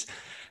 30s.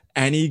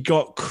 And he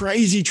got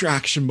crazy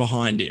traction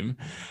behind him.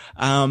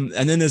 And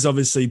then there's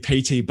obviously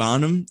P.T.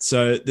 Barnum.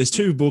 So there's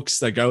two books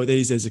that go with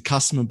these. There's A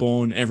Customer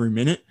Born Every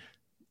Minute.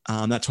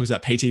 That talks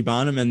about P.T.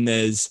 Barnum. And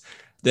there's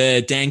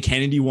the Dan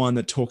Kennedy one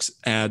that talks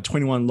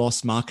 21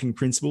 Lost Marketing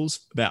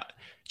Principles about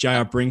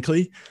J.R.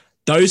 Brinkley.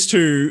 Those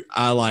two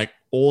are like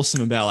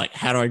awesome about like,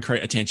 how do I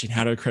create attention?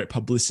 How do I create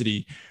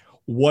publicity?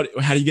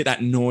 How do you get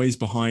that noise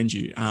behind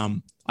you?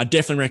 I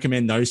definitely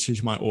recommend those two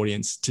to my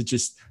audience to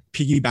just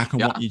piggyback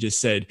on what you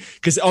just said.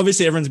 Because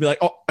obviously everyone's be like,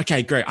 oh,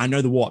 okay, great. I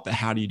know the what, but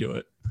how do you do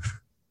it?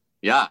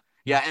 Yeah.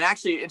 Yeah. And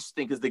actually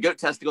interesting, because the goat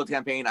testicle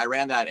campaign, I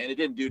ran that and it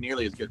didn't do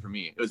nearly as good for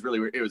me.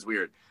 It was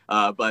weird.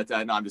 But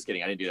no, I'm just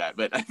kidding. I didn't do that.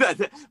 But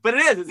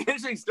it's an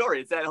interesting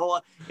story. It's that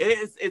whole,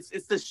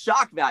 it's the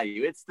shock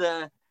value. It's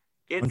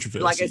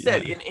like I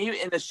said,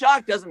 and the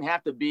shock doesn't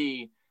have to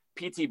be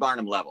P.T.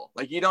 Barnum level.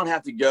 Like, you don't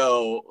have to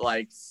go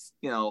like,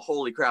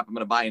 holy crap, I'm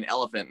going to buy an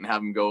elephant and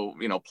have him go,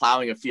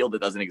 plowing a field that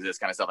doesn't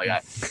exist, kind of stuff like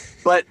that.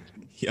 But,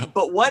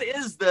 but what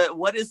is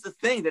the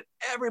thing that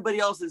everybody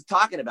else is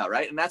talking about?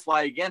 Right. And that's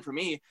why, again, for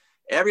me,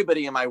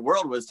 everybody in my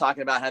world was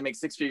talking about how to make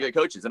six-figure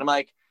coaches. And I'm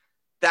like,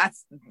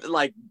 that's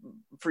like,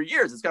 for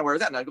years, it's kind of where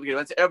it's at. Now,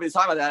 everybody's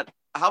talking about that.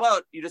 How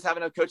about you just have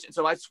enough coaching?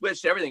 So I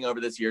switched everything over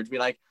this year to be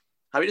like,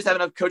 how do you just have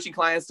enough coaching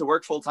clients to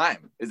work full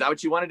time? Is that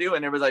what you want to do?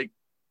 And everybody's like,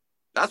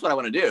 that's what I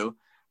want to do.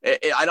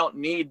 I don't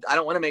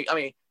want to make,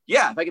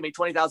 if I can make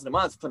 20,000 a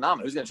month,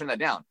 phenomenal. Who's going to turn that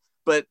down?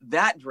 But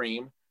that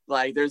dream,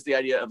 like, there's the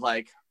idea of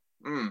like,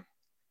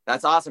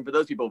 that's awesome for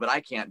those people, but I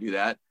can't do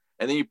that.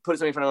 And then you put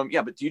something in front of them.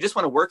 Yeah, but do you just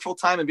want to work full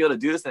time and be able to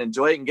do this and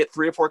enjoy it and get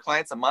 3 or 4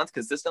 clients a month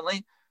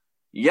consistently?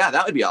 Yeah,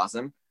 that would be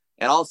awesome.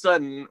 And all of a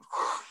sudden,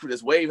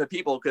 this wave of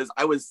people, because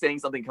I was saying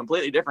something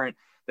completely different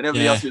than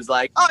everybody else who's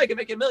like, oh, I can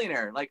make a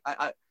millionaire. Like,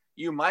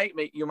 you might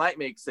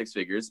make 6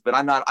 figures, but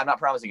I'm not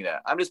promising you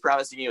that. I'm just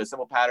promising you a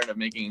simple pattern of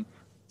making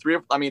 3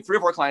 or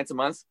 4 clients a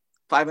month,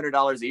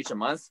 $500 each a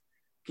month.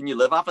 Can you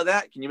live off of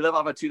that? Can you live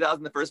off of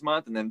 2,000 the first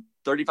month and then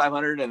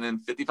 3,500 and then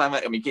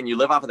 5,500? Can you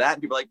live off of that?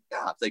 And people are like,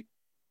 yeah. It's like,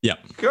 yeah,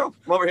 cool.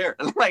 Come over here.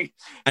 And like,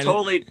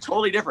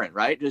 totally different,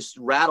 right? Just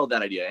rattled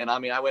that idea. And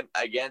I went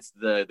against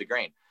the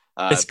grain.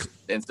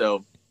 And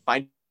so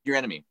find your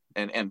enemy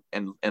and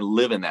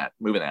live in that,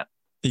 move in that.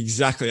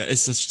 Exactly.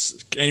 It's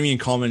just enemy in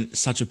common,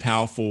 such a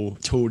powerful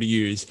tool to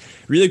use.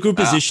 Really good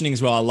positioning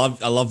as well.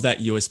 I love that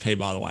USP,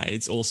 by the way.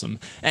 It's awesome.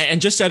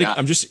 And just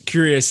I'm just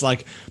curious,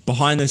 like,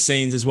 behind the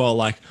scenes as well,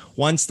 like,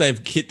 once they've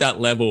hit that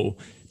level,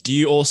 do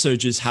you also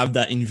just have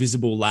that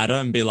invisible ladder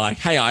and be like,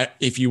 hey,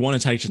 if you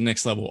want to take it to the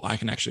next level, I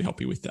can actually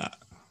help you with that?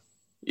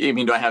 You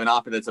mean, do I have an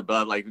offer that's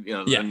above, like,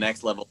 the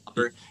next level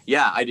offer?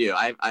 Yeah, I do.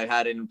 I've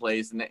had it in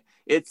place, and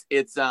it's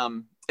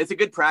a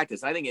good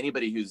practice. I think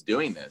anybody who's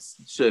doing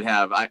this should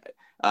have, I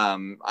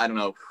don't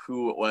know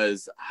who it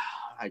was.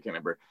 I can't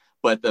remember,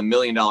 but the $1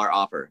 million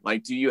offer,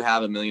 like, do you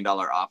have $1 million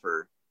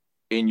offer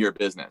in your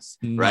business?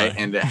 No. Right.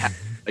 And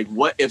like,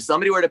 what if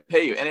somebody were to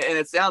pay you, and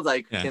it sounds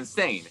like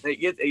insane,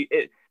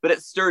 but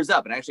it stirs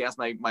up. And I actually asked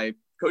my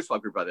coach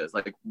swap group about this.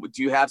 Like,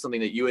 do you have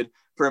something that you would,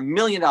 for $1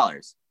 million,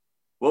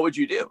 what would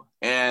you do?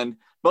 And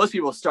most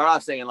people start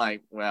off saying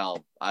like,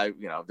 well,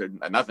 there's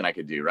nothing I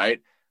could do.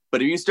 Right.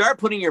 But if you start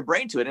putting your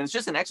brain to it, and it's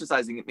just an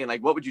exercising,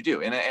 like, what would you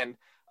do? And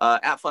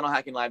at Funnel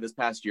Hacking Live this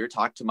past year,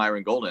 talked to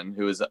Myron Golden,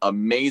 who is an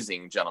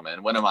amazing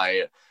gentleman. One of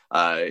my,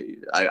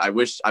 I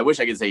wish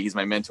I could say he's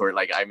my mentor.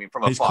 Like, I mean,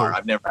 from afar, cool.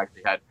 I've never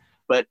actually had,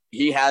 but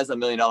he has $1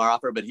 million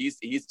offer, but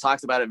he's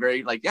talks about it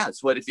very like, yeah,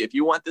 it's what, if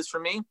you want this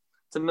from me,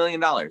 it's $1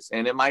 million,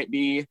 and it might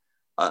be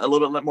a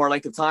little bit more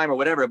length of time or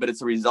whatever, but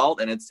it's a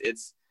result, and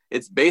it's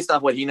based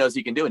off what he knows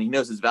he can do, and he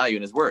knows his value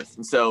and his worth.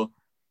 And so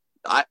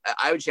I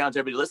would challenge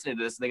everybody listening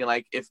to this and thinking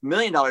like, if $1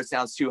 million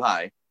sounds too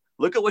high,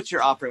 look at what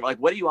you're offering. Like,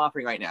 what are you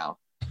offering right now?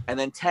 And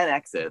then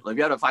 10x it. Like, if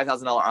you have a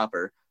 $5,000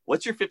 offer,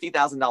 what's your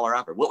 $50,000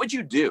 offer? What would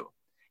you do?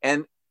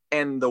 And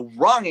the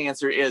wrong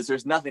answer is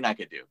there's nothing I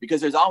could do, because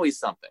there's always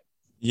something.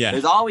 Yeah.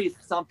 There's always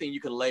something you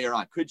can layer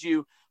on. Could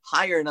you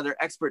hire another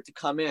expert to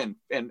come in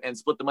and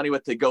split the money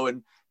with, to go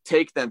and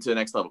take them to the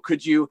next level?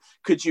 Could you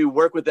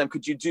work with them?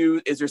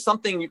 Is there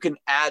something you can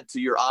add to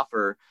your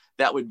offer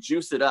that would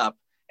juice it up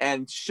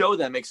and show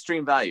them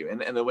extreme value?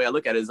 And the way I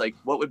look at it is like,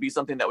 what would be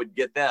something that would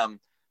get them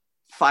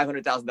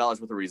 $500,000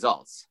 worth of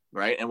results,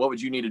 right? And what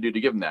would you need to do to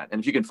give them that? And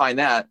if you can find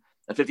that,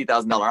 a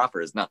 $50,000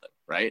 offer is nothing,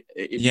 right?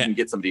 If you can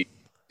get somebody.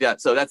 Yeah.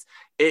 So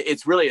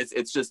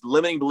it's just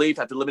limiting belief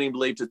after limiting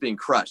belief, just being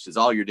crushed is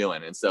all you're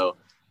doing. And so,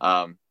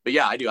 but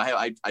yeah, I do.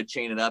 I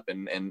chain it up,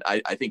 and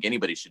I think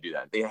anybody should do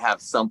that. They have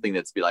something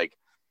that's be like,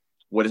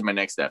 what is my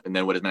next step? And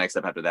then what is my next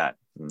step after that?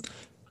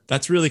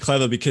 That's really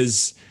clever,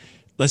 because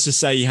let's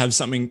just say you have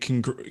something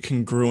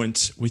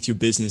congruent with your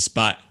business,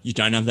 but you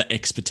don't have the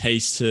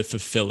expertise to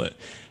fulfill it.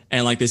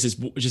 And like, this is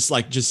just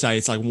say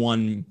it's like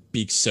one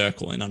big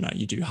circle, and I know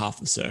you do half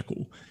the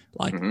circle.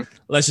 Like,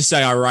 let's just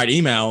say I write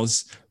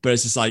emails, but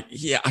it's just like,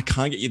 yeah, I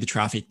can't get you the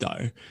traffic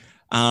though.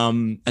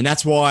 And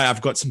that's why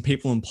I've got some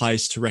people in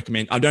place to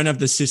recommend. I don't have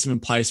the system in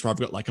place where I've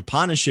got like a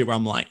partnership where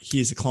I'm like,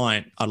 here's a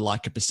client, I'd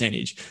like a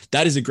percentage.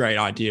 That is a great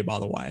idea, by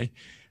the way.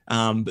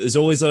 But there's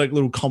always like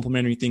little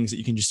complementary things that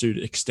you can just do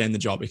to extend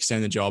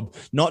the job,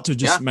 not to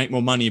just make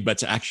more money, but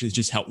to actually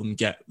just help them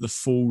get the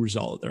full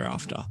result that they're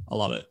after. I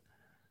love it.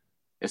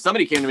 If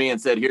somebody came to me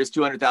and said, here's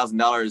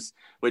 $200,000,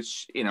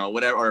 which,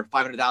 whatever, or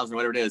 500,000,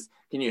 whatever it is,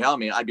 can you help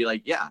me? I'd be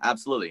like, yeah,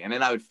 absolutely. And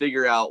then I would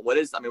figure out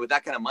with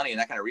that kind of money and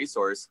that kind of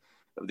resource,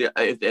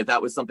 if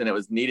that was something that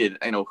was needed,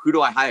 who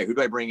do I hire? Who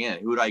do I bring in?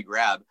 Who do I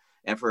grab?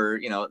 And for,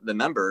 the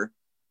number,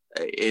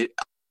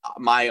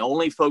 my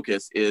only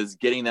focus is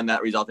getting them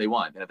that result they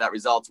want. And if that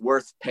result's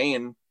worth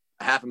paying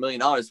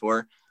 $500,000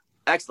 for,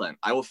 excellent.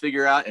 I will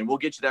figure out, and we'll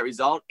get you that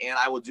result, and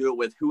I will do it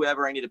with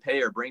whoever I need to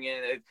pay or bring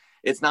in.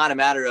 It's not a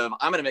matter of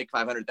I'm going to make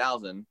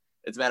 500,000.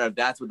 It's a matter of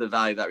that's what the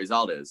value of that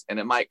result is. And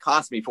it might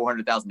cost me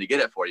 400,000 to get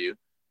it for you,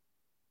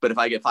 but if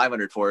I get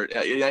 500 for it,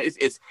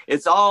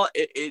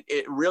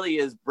 it really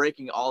is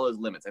breaking all those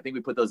limits. I think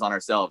we put those on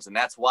ourselves. And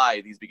that's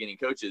why these beginning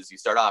coaches, you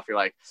start off, you're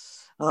like,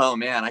 oh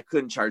man, I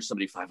couldn't charge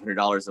somebody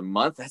 $500 a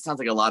month. That sounds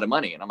like a lot of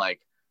money. And I'm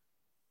like,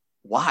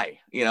 why?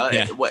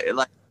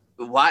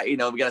 Why, we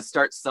got to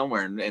start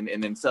somewhere.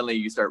 And then suddenly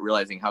you start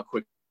realizing how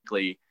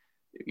quickly,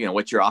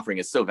 what you're offering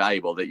is so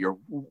valuable that you're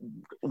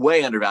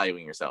way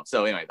undervaluing yourself.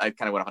 So anyway, I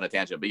kind of went off on a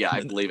tangent, but yeah,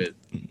 I believe it.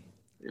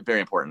 Very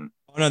important.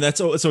 Oh no,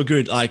 it's all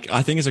good. Like,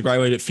 I think it's a great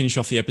way to finish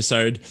off the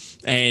episode,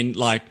 and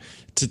like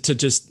to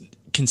just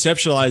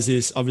conceptualize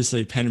this.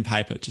 Obviously, pen and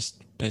paper, just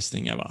best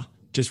thing ever.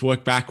 Just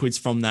work backwards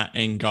from that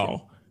end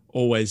goal.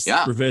 Always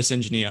reverse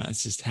engineer.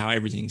 It's just how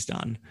everything's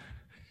done.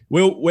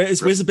 Will, where's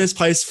the best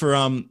place for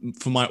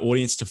my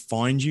audience to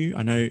find you?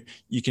 I know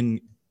you can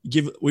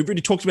give. We've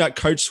already talked about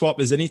Coach Swap.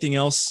 Is there anything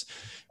else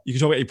you can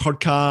talk about? Your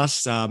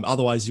podcast.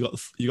 Otherwise,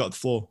 you got the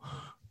floor.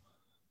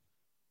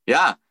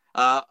 Yeah.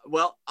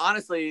 Well,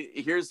 honestly,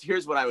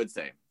 here's what I would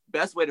say.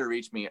 Best way to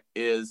reach me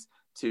is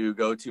to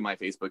go to my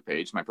Facebook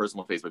page, my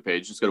personal Facebook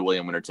page. Just go to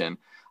William Winterton.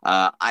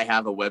 I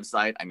have a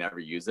website. I never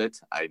use it.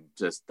 I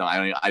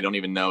don't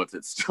even know if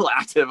it's still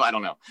active. I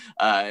don't know.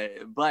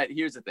 But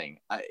here's the thing.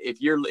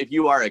 If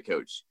you are a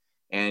coach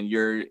and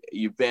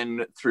you've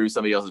been through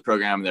somebody else's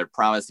program and they're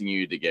promising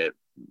you to get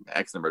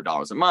X number of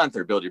dollars a month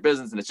or build your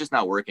business and it's just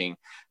not working,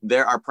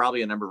 there are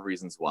probably a number of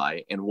reasons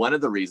why. And one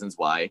of the reasons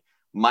why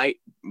might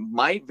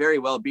very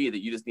well be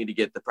that you just need to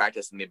get the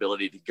practice and the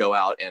ability to go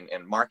out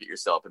and market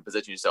yourself and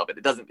position yourself.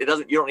 You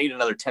don't need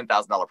another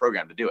 $10,000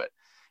 program to do it.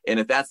 And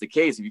if that's the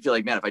case, if you feel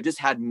like, man, if I just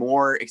had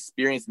more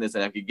experience in this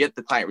and I could get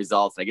the client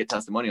results and I get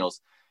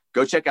testimonials,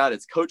 go check out,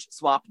 it's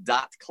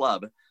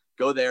coachswap.club.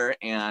 Go there,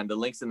 and the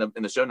link's in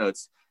the show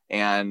notes,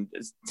 and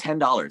it's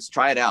 $10.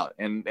 Try it out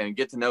and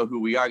get to know who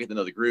we are, get to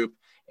know the group,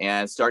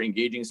 and start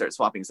engaging, start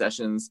swapping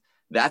sessions.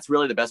 That's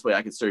really the best way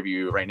I could serve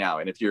you right now.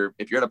 And if you're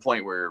at a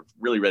point where you're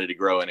really ready to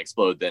grow and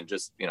explode, then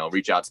just,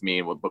 reach out to me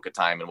and we'll book a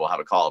time and we'll have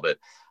a call. But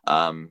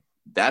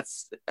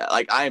that's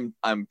like, I'm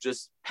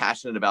just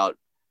passionate about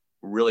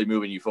really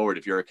moving you forward.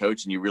 If you're a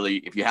coach and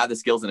if you have the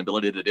skills and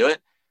ability to do it,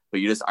 but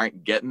you just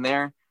aren't getting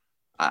there,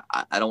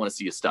 I don't want to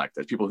see you stuck.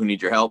 There's people who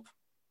need your help.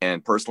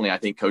 And personally, I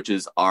think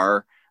coaches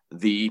are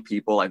the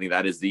people. I think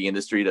that is the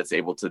industry that's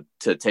able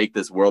to take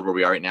this world where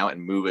we are right now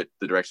and move it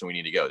the direction we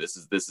need to go. This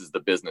is the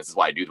business. This is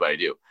why I do what I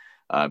do.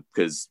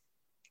 Because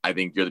I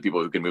think you're the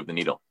people who can move the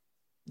needle.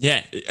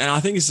 Yeah, and I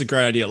think this is a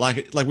great idea.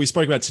 Like we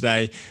spoke about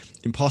today,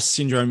 imposter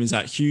syndrome is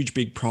that huge,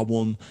 big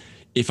problem.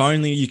 If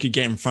only you could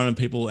get in front of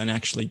people and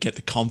actually get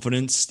the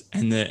confidence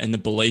and the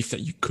belief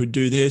that you could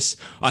do this,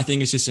 I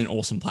think it's just an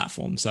awesome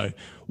platform. So,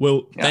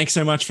 Will, thanks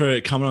so much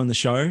for coming on the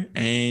show.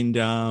 And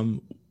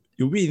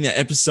you'll be in the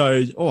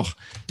episode,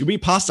 you'll be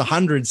past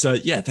 100. So,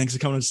 yeah, thanks for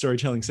coming on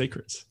Storytelling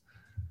Secrets.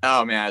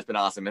 Oh, man, it's been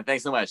awesome. And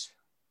thanks so much.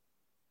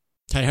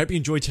 Hey, I hope you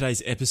enjoyed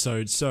today's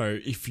episode. So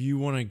if you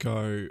want to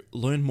go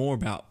learn more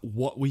about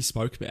what we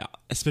spoke about,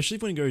 especially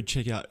if you want to go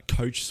check out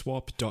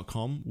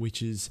coachswap.com,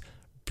 which is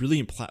a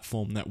brilliant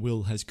platform that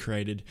Will has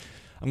created.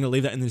 I'm going to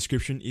leave that in the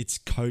description. It's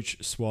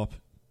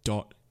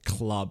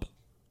coachswap.club,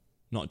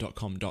 not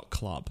 .com,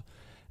 .club.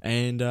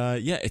 And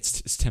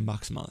it's $10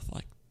 a month.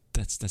 Like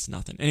that's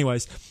nothing.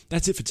 Anyways,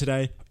 that's it for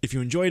today. If you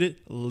enjoyed it,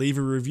 leave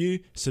a review,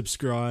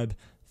 subscribe.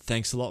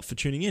 Thanks a lot for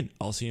tuning in.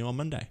 I'll see you on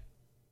Monday.